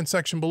the comment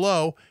section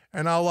below,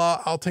 and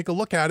I'll take a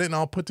look at it, and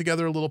I'll put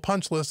together a little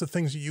punch list of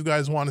things that you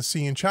guys want to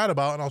see and chat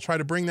about, and I'll try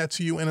to bring that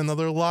to you in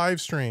another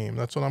live stream.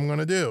 That's what I'm going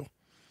to do.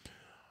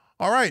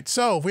 All right,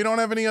 so if we don't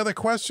have any other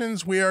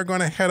questions, we are going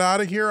to head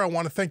out of here. I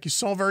want to thank you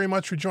so very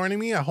much for joining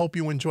me. I hope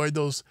you enjoyed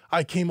those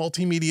IK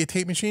Multimedia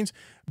tape machines.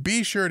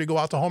 Be sure to go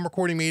out to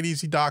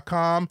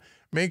homerecordingmadeeasy.com.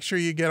 Make sure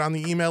you get on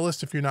the email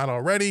list if you're not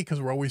already,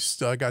 because we're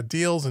always got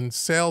deals and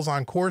sales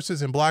on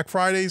courses, and Black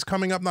Fridays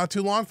coming up not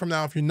too long from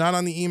now. If you're not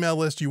on the email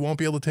list, you won't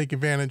be able to take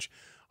advantage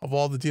of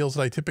all the deals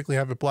that I typically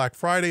have at Black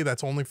Friday.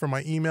 That's only for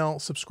my email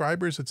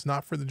subscribers. It's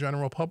not for the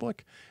general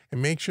public.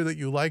 And make sure that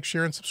you like,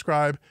 share, and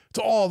subscribe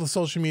to all the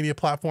social media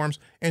platforms.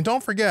 And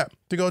don't forget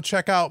to go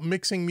check out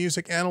Mixing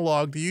Music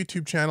Analog, the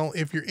YouTube channel,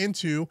 if you're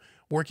into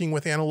working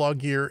with analog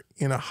gear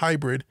in a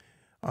hybrid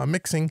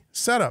mixing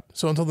setup.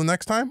 So until the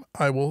next time,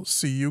 I will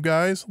see you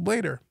guys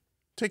later.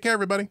 Take care,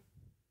 everybody.